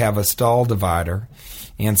bathroom did have a stall divider.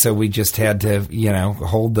 And so we just had to,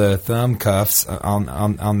 hold the thumb cuffs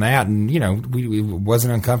on that. And, it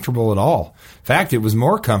wasn't uncomfortable at all. In fact, it was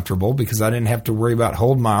more comfortable because I didn't have to worry about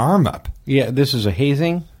holding my arm up. Yeah, this is a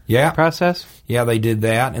hazing process? Yeah, they did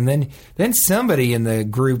that. And then somebody in the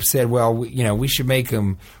group said, well, we should make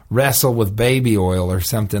them wrestle with baby oil or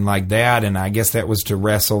something like that. And I guess that was to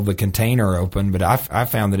wrestle the container open. But I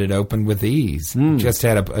found that it opened with ease. Just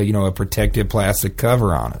had a protective plastic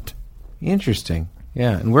cover on it. Interesting.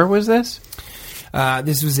 Yeah. And where was this?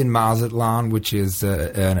 This was in Mazatlan, which is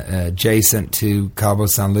adjacent to Cabo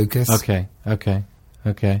San Lucas. Okay.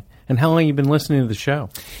 And how long have you been listening to the show?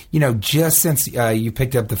 Just since you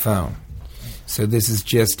picked up the phone. So this is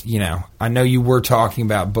just, I know you were talking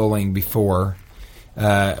about bullying before.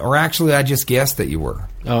 Or actually, I just guessed that you were.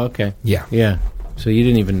 Oh, okay. Yeah. So you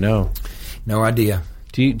didn't even know. No idea.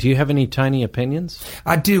 Do you have any tiny opinions?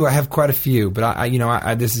 I do. I have quite a few. But,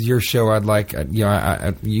 I this is your show. I'd like,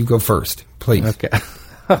 you go first, please. Okay.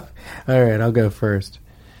 All right, I'll go first.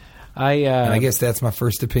 And I guess that's my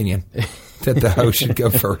first opinion. That the host should go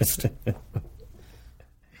first.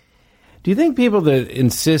 Do you think people that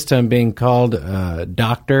insist on being called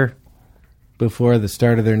doctor before the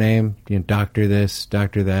start of their name, doctor this,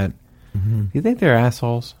 doctor that, do you think they're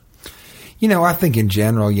assholes? I think in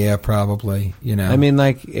general, yeah, probably. I mean,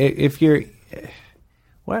 like, if you're,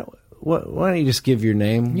 why don't you just give your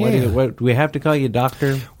name? Yeah. What do we have to call you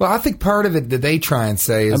doctor? Well, I think part of it that they try and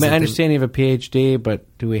say is... I understand you have a PhD, but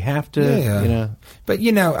do we have to, Yeah. But,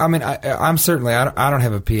 I'm certainly... I don't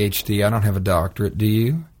have a PhD. I don't have a doctorate. Do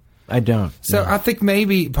you? I don't. So no. I think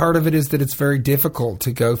maybe part of it is that it's very difficult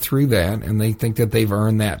to go through that, and they think that they've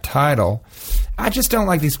earned that title. I just don't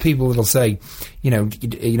like these people that'll say,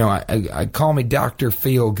 I call me Dr.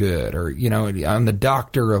 Feelgood, or, I'm the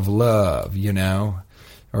doctor of love,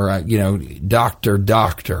 or,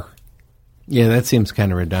 doctor. Yeah, that seems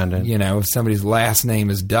kind of redundant. If somebody's last name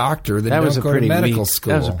is Doctor, then don't go to medical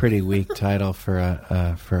school. That was a pretty weak title for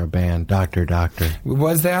a band, Doctor.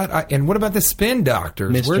 Was that? And what about the Spin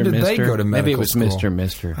Doctors? Mr. Where did they Mister? go to medical Maybe it was school?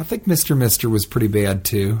 Mr. I think Mr. was pretty bad,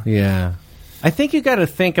 too. Yeah. I think you got to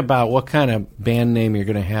think about what kind of band name you're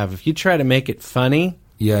going to have. If you try to make it funny,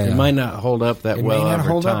 it might not hold up that well over time. It may not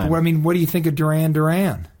hold up. Well, I mean, what do you think of Duran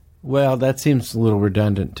Duran? Well, that seems a little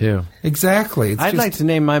redundant, too. Exactly. I'd like to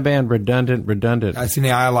name my band Redundant. I see.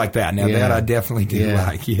 Now, I like that. Now, that I definitely do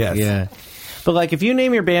like, yes. Yeah. But, if you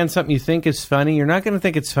name your band something you think is funny, you're not going to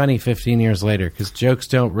think it's funny 15 years later, because jokes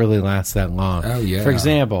don't really last that long. Oh, yeah. For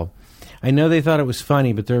example, I know they thought it was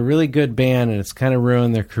funny, but they're a really good band, and it's kind of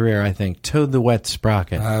ruined their career, I think. Toad the Wet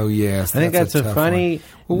Sprocket. Oh, yes. I think that's a funny... One.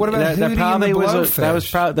 Well, what about Hootie and the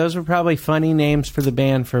Blowfish? Those were probably funny names for the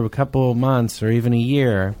band for a couple of months or even a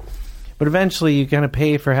year. But eventually you kind of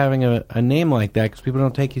pay for having a name like that because people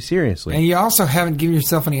don't take you seriously. And you also haven't given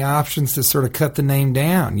yourself any options to sort of cut the name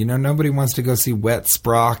down. Nobody wants to go see Wet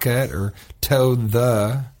Sprocket or Toad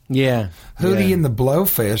the... Yeah. Hootie and the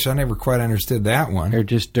Blowfish. I never quite understood that one. Or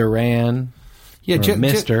just Duran. Yeah, just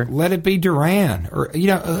Mister. Let it be Duran. Or,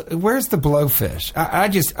 where's the Blowfish?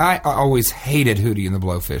 I always hated Hootie and the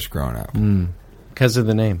Blowfish growing up. Because of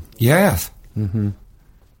the name. Yes. Mm-hmm.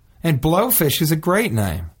 And Blowfish is a great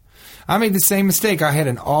name. I made the same mistake. I had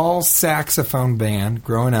an all-saxophone band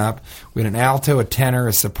growing up. We had an alto, a tenor,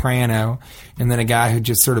 a soprano, and then a guy who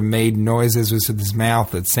just sort of made noises with his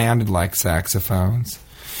mouth that sounded like saxophones.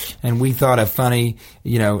 And we thought a funny,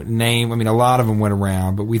 name. I mean, a lot of them went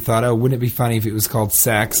around, but we thought, wouldn't it be funny if it was called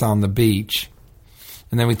Sax on the Beach?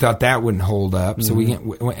 And then we thought that wouldn't hold up, so we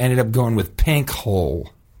ended up going with Pink Hole.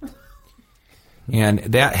 And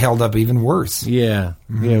that held up even worse. Yeah.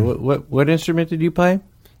 Mm-hmm. Yeah. What instrument did you play?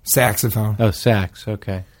 Saxophone. Oh, sax.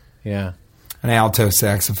 Okay. Yeah. An alto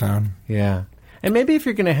saxophone. Yeah. And maybe if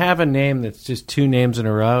you're going to have a name that's just two names in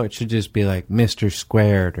a row, it should just be like Mr.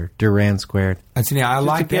 Squared or Duran Squared. I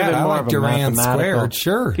like that. I like Duran Squared.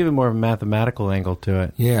 Sure. Give it more of a mathematical angle to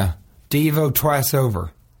it. Yeah. Devo twice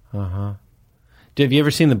over. Uh-huh. Have you ever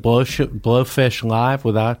seen the Blowfish live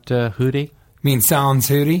without Hootie? You mean Sans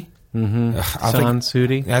Hootie? Mm-hmm. Sans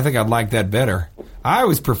Hootie? I think I'd like that better. I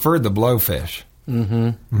always preferred the Blowfish. Mm-hmm.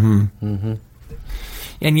 Mm-hmm. Mm-hmm.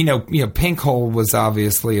 And, Pink Hole was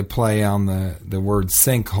obviously a play on the word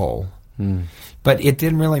sinkhole. Mm. But it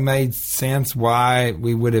didn't really make sense why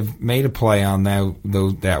we would have made a play on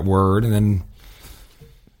that word. And then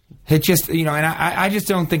it just, and I just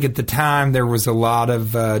don't think at the time there was a lot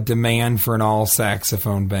of demand for an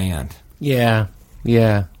all-saxophone band. Yeah,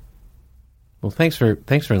 yeah. Well, thanks for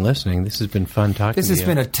listening. This has been fun talking to you. This has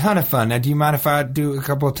been a ton of fun. Now, do you mind if I do a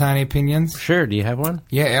couple of tiny opinions? Sure. Do you have one?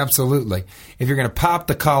 Yeah, absolutely. If you're going to pop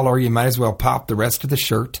the collar, you might as well pop the rest of the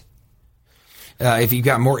shirt. If you've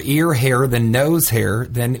got more ear hair than nose hair,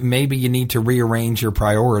 then maybe you need to rearrange your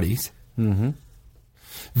priorities. Mm-hmm.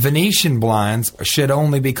 Venetian blinds should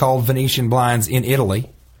only be called Venetian blinds in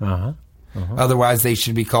Italy. Uh-huh. Uh-huh. Otherwise, they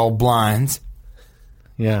should be called blinds.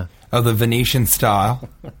 Yeah. Of the Venetian style.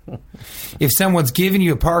 If someone's giving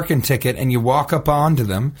you a parking ticket and you walk up onto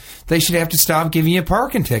them, they should have to stop giving you a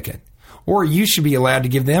parking ticket. Or you should be allowed to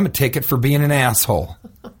give them a ticket for being an asshole.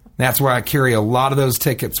 That's why I carry a lot of those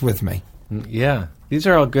tickets with me. Yeah. These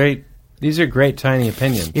are all great. These are great tiny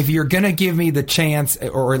opinions. If you're going to give me the chance,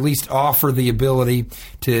 or at least offer the ability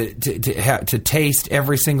to taste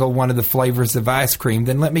every single one of the flavors of ice cream,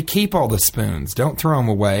 then let me keep all the spoons. Don't throw them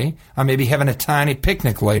away. I may be having a tiny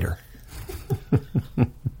picnic later.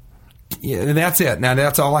 Yeah, that's it. Now,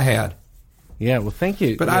 that's all I had. Yeah, well, thank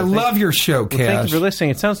you. But I love your show, Cash. Well, thank you for listening.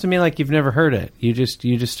 It sounds to me like you've never heard it. You just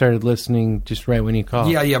started listening just right when you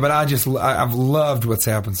called. Yeah, but I've loved what's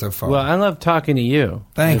happened so far. Well, I love talking to you.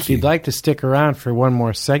 Thank you. If you'd like to stick around for one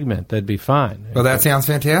more segment, that'd be fine. Well, that sounds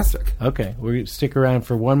fantastic. Okay, we're going to stick around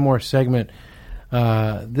for one more segment.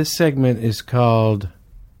 This segment is called...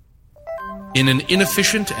 In an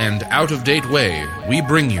inefficient and out-of-date way, we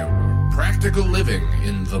bring you practical living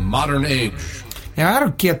in the modern age. Now, I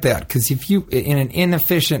don't get that, because if you, in an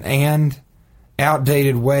inefficient and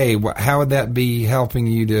outdated way, how would that be helping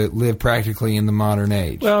you to live practically in the modern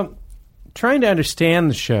age? Well, trying to understand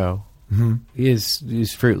the show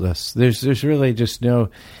is fruitless. There's really just no...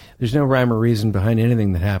 there's no rhyme or reason behind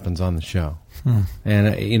anything that happens on the show. And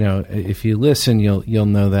if you listen, you'll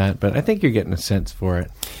know that. But I think you're getting a sense for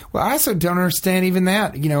it. Well, I also don't understand even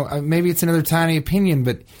that. Maybe it's another tiny opinion,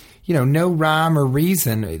 but no rhyme or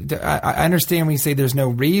reason. I understand when you say there's no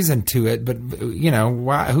reason to it, but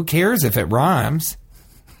why? Who cares if it rhymes?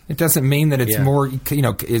 It doesn't mean that it's more,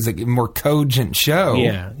 is a more cogent show.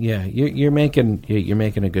 Yeah. You're making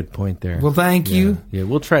a good point there. Well, thank you. Yeah,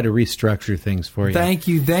 we'll try to restructure things for you. Thank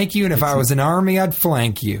you. And if I was an army, I'd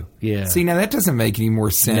flank you. Yeah. See, now that doesn't make any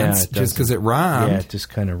more sense just because it rhymed. Yeah, it just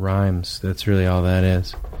kind of rhymes. That's really all that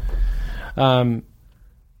is.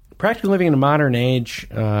 Practical living in a modern age.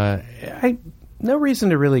 No reason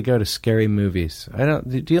to really go to scary movies.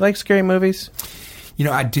 Do you like scary movies?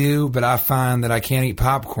 I do, but I find that I can't eat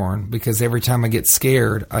popcorn because every time I get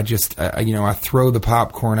scared, I just, I throw the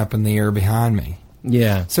popcorn up in the air behind me.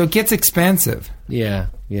 Yeah. So it gets expensive. Yeah,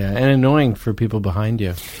 and annoying for people behind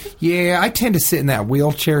you. Yeah, I tend to sit in that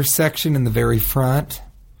wheelchair section in the very front,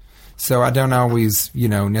 so I don't always,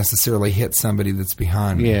 necessarily hit somebody that's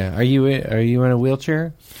behind me. Yeah. Are you in a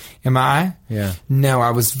wheelchair? Am I? Yeah. No,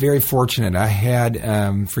 I was very fortunate. I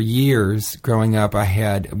had, for years growing up, I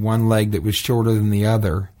had one leg that was shorter than the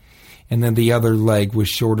other, and then the other leg was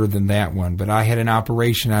shorter than that one. But I had an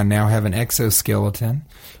operation. I now have an exoskeleton,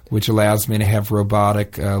 which allows me to have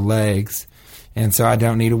robotic legs, and so I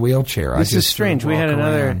don't need a wheelchair. This is strange. We had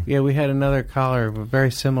around. another caller of a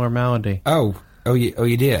very similar malady. Oh,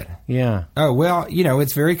 you did? Yeah. Oh, well,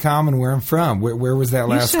 it's very common where I'm from. Where was that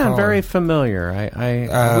last call? You sound very familiar.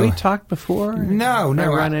 Have we talked before? No. I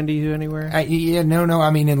run into you anywhere? No. I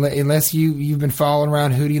mean, unless you've been following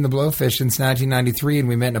around Hootie and the Blowfish since 1993 and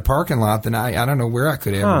we met in a parking lot, then I don't know where I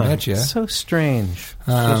could have ever met you. So strange.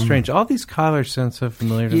 All these callers sound so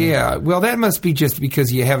familiar to me. Yeah, well, that must be just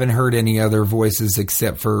because you haven't heard any other voices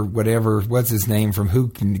except for what's his name from who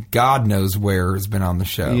God knows where has been on the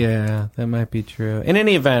show. Yeah, that might be true. In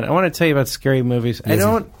any event, I want to tell you about scary movies. I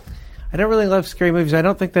don't really love scary movies. I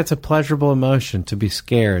don't think that's a pleasurable emotion to be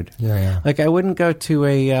scared. Yeah. Like I wouldn't go to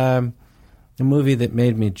a movie that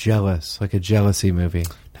made me jealous, like a jealousy movie.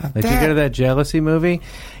 You go to that jealousy movie?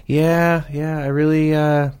 Yeah. I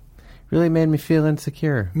really made me feel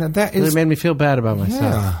insecure. Now that really made me feel bad about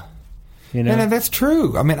myself. Yeah. No, that's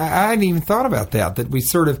true. I mean, I hadn't even thought about that we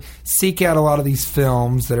sort of seek out a lot of these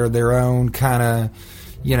films that are their own kind of,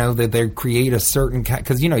 that they create a certain kind,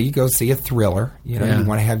 because, you go see a thriller, you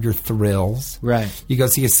want to have your thrills. Right. You go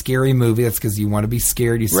see a scary movie, that's because you want to be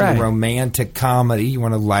scared. You see a romantic comedy, you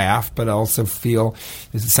want to laugh, but also feel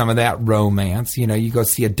some of that romance. You go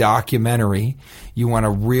see a documentary, you want to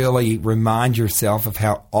really remind yourself of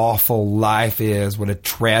how awful life is, what a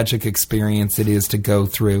tragic experience it is to go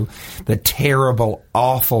through, the terrible,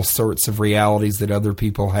 awful sorts of realities that other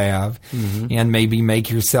people have, and maybe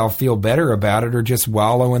make yourself feel better about it or just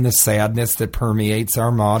wallow in the sadness that permeates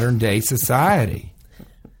our modern day society.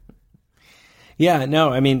 Yeah,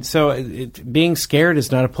 no, I mean, so being scared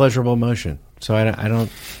is not a pleasurable emotion. So I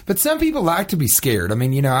don't. But some people like to be scared. I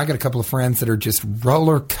mean, I got a couple of friends that are just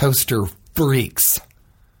roller coaster freaks.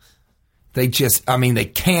 They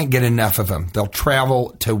can't get enough of them. They'll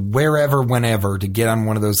travel to wherever, whenever to get on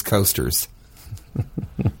one of those coasters.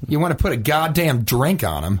 You want to put a goddamn drink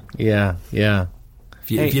on them. Yeah.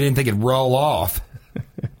 If you didn't think it'd roll off.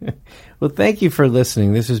 Well, thank you for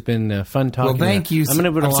listening. This has been fun talking. Well, thank you. I'm going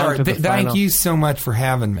to move it along to the final. Thank you so much for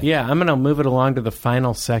having me. Yeah, I'm going to move it along to the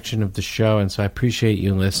final section of the show, and so I appreciate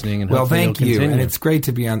you listening. And well, thank you, continue. and it's great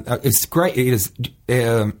to be on. It's great. It is.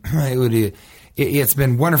 It's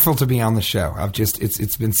been wonderful to be on the show.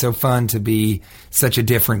 It's been so fun to be such a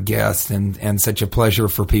different guest and such a pleasure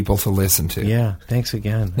for people to listen to. Yeah, thanks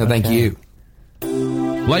again. No, thank you.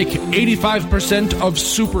 Like 85% of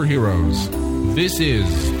superheroes, this is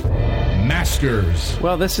Maskers.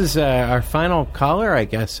 Well, this is our final caller, I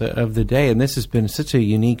guess, of the day, and this has been such a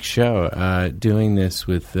unique show, doing this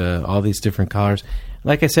with all these different callers.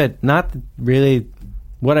 Like I said, not really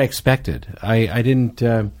what I expected. I didn't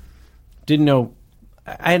know.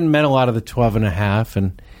 I hadn't met a lot of the 12 and a half,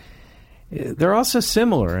 and they're also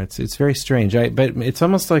similar. It's very strange. But it's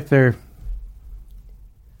almost like they're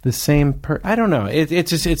the same I don't know.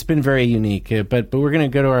 It's been very unique. But we're going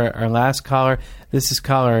to go to our last caller. This is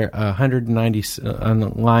caller 190 on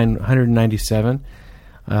line 197.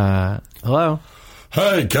 Hello.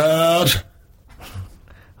 Hey, Cat.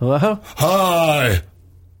 Hello. Hi.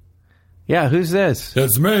 Yeah, who's this?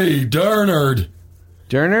 It's me, Dernard.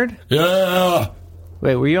 Dernard? Yeah.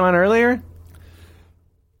 Wait, were you on earlier?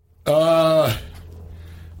 Was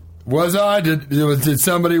I? Did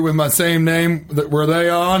somebody with my same name, were they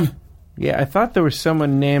on? Yeah, I thought there was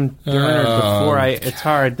someone named Dernard before. It's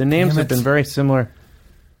hard. The names have been very similar.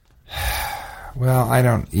 Well, I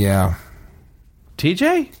don't... Yeah.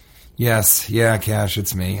 TJ? Yes. Yeah, Cash,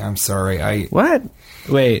 it's me. I'm sorry. What?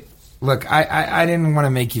 Wait. Look, I didn't want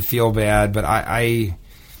to make you feel bad, but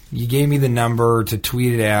you gave me the number to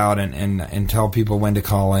tweet it out and tell people when to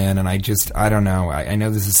call in, and I don't know. I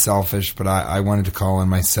know this is selfish, but I wanted to call in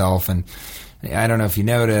myself, and I don't know if you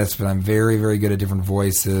noticed, but I'm very, very good at different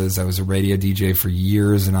voices. I was a radio DJ for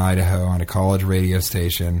years in Idaho on a college radio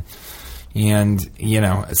station, and,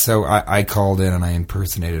 so I called in and I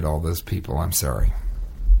impersonated all those people. I'm sorry.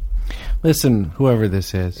 Listen, whoever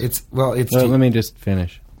this is. Let me just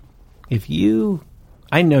finish.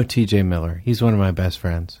 I know TJ Miller. He's one of my best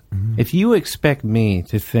friends. Mm-hmm. If you expect me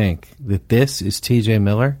to think that this is TJ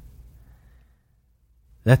Miller,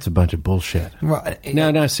 that's a bunch of bullshit. Well,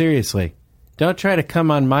 no, seriously. Don't try to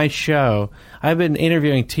come on my show. I've been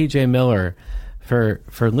interviewing TJ Miller for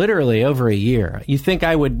literally over a year. You think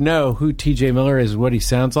I would know who TJ Miller is, what he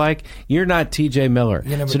sounds like? You're not TJ Miller.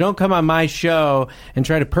 So don't come on my show and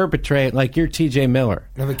try to perpetrate like you're TJ Miller.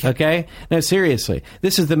 Okay? No, seriously.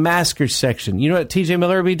 This is the maskers section. You know what TJ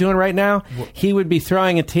Miller would be doing right now? He would be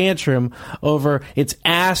throwing a tantrum over it's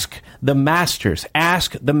Ask the Masters.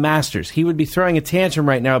 Ask the Masters. He would be throwing a tantrum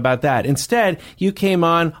right now about that. Instead, you came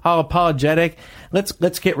on all apologetic.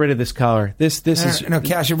 Let's get rid of this caller. This is no,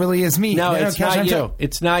 Cash. It really is me. No, it's Cash, not you.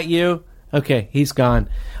 It's not you. Okay, he's gone.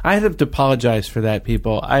 I have to apologize for that,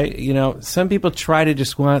 people. Some people try to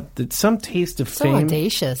just want some taste of fame. So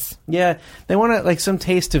audacious. Yeah, they want some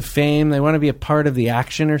taste of fame. They want to be a part of the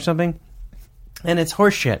action or something. And it's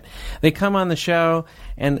horseshit. They come on the show,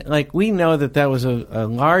 and we know that was a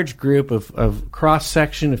large group of cross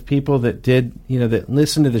section of people that did that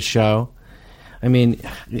listened to the show. I mean,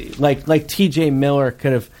 like T.J. Miller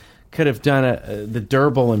could have done the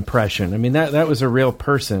Durble impression. I mean, that was a real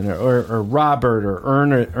person, or Robert, or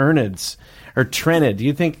Ernest, or Trenid. Do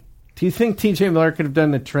you think T.J. Miller could have done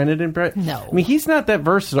the Trenid impression? No. I mean, he's not that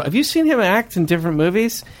versatile. Have you seen him act in different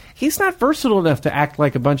movies? He's not versatile enough to act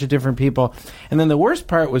like a bunch of different people. And then the worst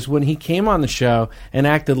part was when he came on the show and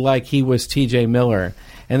acted like he was T.J. Miller.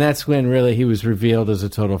 And that's when really he was revealed as a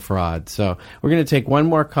total fraud. So we're going to take one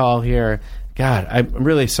more call here. God, I'm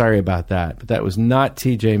really sorry about that, but that was not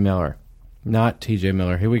T.J. Miller. Not T.J.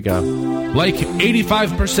 Miller. Here we go. Like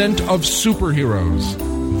 85% of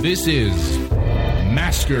superheroes, this is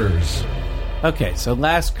Maskers. Okay, so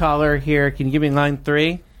last caller here. Can you give me line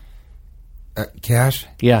 3? Cash?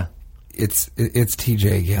 Yeah. It's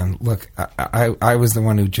TJ again. Look, I was the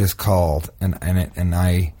one who just called, and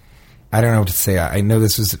I don't know what to say. I know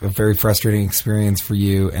this was a very frustrating experience for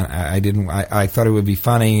you, and I thought it would be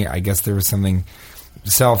funny. I guess there was something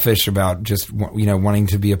selfish about just wanting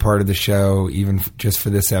to be a part of the show, even just for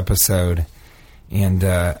this episode. And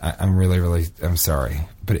I'm really I'm sorry,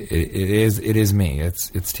 but it is me.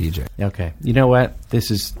 It's TJ. Okay. You know what?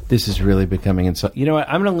 This is really becoming insult. You know what?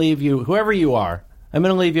 I'm going to leave you, whoever you are. I'm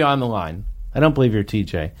going to leave you on the line. I don't believe you're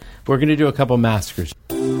TJ. But we're going to do a couple maskers.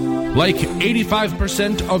 Like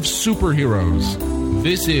 85% of superheroes,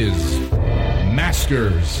 this is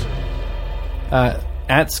Maskers.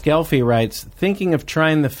 At Skelfie writes, thinking of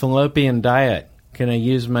trying the fallopian diet. Can I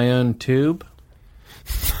use my own tube?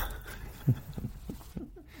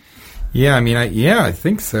 Yeah, I mean, I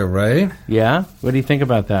think so, right? Yeah? What do you think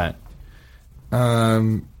about that?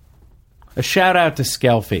 A shout out to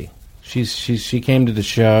Skelfie. She came to the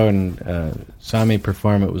show and saw me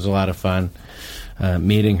perform. It was a lot of fun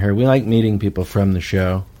meeting her. We like meeting people from the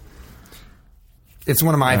show. It's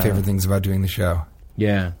one of my favorite things about doing the show.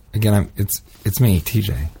 Yeah. Again, it's me,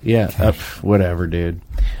 TJ. Yeah, whatever, dude.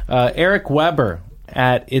 Eric Weber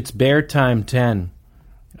at It's Bear Time 10.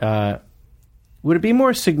 Would it be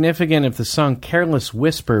more significant if the song Careless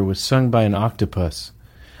Whisper was sung by an octopus?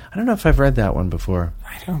 I don't know if I've read that one before.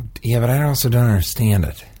 But I also don't understand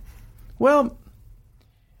it. Well,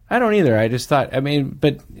 I don't either. I just thought,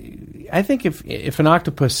 but I think if an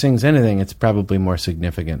octopus sings anything, it's probably more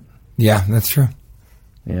significant. Yeah, that's true.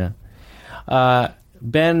 Yeah.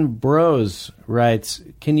 Ben Bros writes,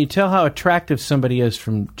 can you tell how attractive somebody is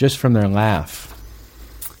just from their laugh?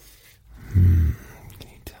 Can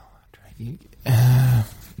you tell?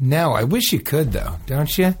 No, I wish you could, though,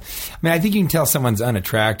 don't you? I mean, I think you can tell someone's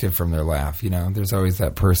unattractive from their laugh. There's always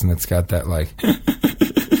that person that's got that,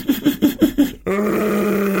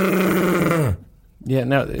 Yeah,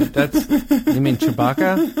 no, that's... You mean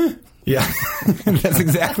Chewbacca? Yeah, that's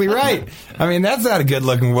exactly right. I mean, that's not a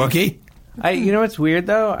good-looking Wookiee. You know what's weird,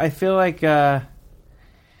 though? I feel like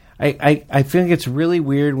I think it's really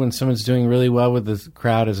weird when someone's doing really well with the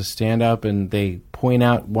crowd as a stand-up and they point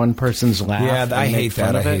out one person's laugh. Yeah, and I make hate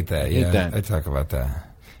fun that. of I it. hate that. Yeah, I talk about that.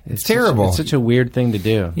 It's terrible. It's such a weird thing to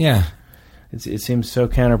do. Yeah. It seems so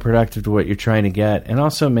counterproductive to what you're trying to get, and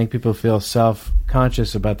also make people feel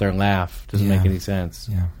self-conscious about their laugh. Doesn't make any sense.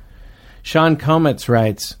 Yeah. Sean Comets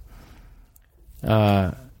writes,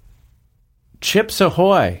 Chips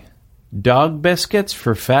Ahoy, dog biscuits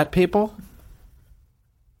for fat people?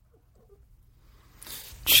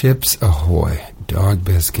 Chips Ahoy, dog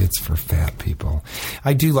biscuits for fat people.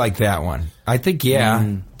 I do like that one. I think,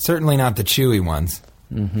 certainly not the chewy ones.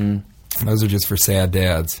 Mm-hmm. Those are just for sad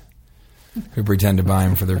dads who pretend to buy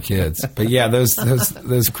them for their kids. But yeah, those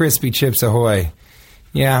crispy Chips Ahoy,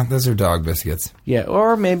 yeah, those are dog biscuits. Yeah,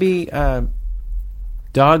 or maybe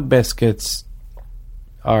dog biscuits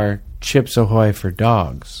are Chips Ahoy for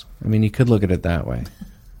dogs. I mean, you could look at it that way.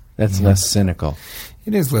 That's less cynical.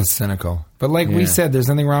 It is less cynical. But like we said, there's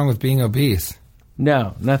nothing wrong with being obese.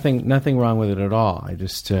 No, nothing wrong with it at all. I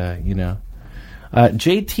just, JT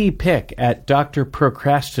Pick at Dr.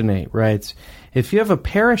 Procrastinate writes, if you have a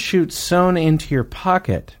parachute sewn into your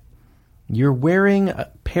pocket, you're wearing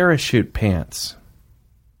parachute pants.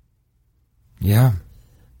 Yeah.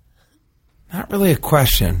 Not really a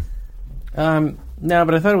question. No,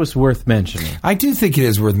 but I thought it was worth mentioning. I do think it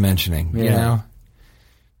is worth mentioning, you know?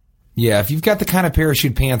 Yeah, if you've got the kind of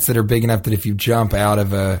parachute pants that are big enough that if you jump out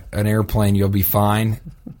of an airplane, you'll be fine,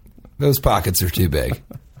 those pockets are too big.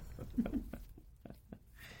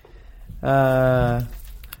 Let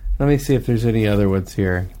me see if there's any other ones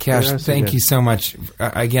here. Cash, thank you so much.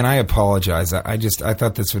 Again, I apologize. I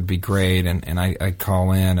thought this would be great, and I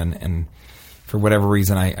call in, and for whatever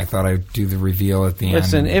reason, I thought I'd do the reveal at the end.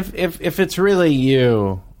 Listen, if it's really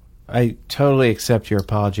you, I totally accept your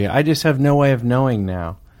apology. I just have no way of knowing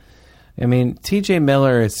now. I mean, T.J.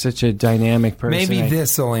 Miller is such a dynamic person. Maybe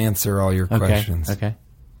this will answer all your questions. Okay.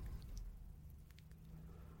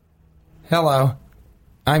 Hello,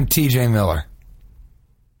 I'm T.J. Miller.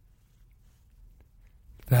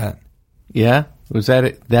 That. Yeah? Was that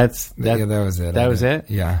it? Yeah, that was it. That was it?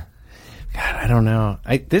 Yeah. God, I don't know.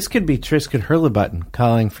 This could be Trisket Hurlebutton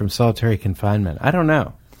calling from solitary confinement. I don't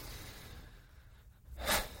know.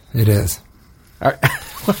 It is.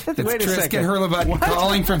 It's Wait a second. Hurlebutton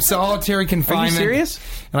calling from solitary confinement. Are you serious?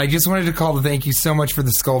 And I just wanted to call to thank you so much for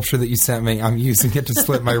the sculpture that you sent me. I'm using it to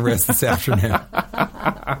slit my wrist this afternoon.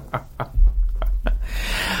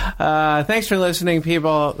 Thanks for listening,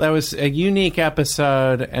 people. That was a unique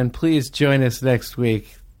episode, and please join us next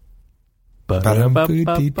week.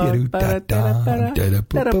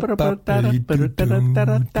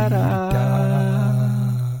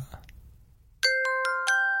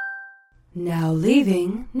 Now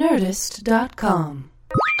leaving Nerdist.com.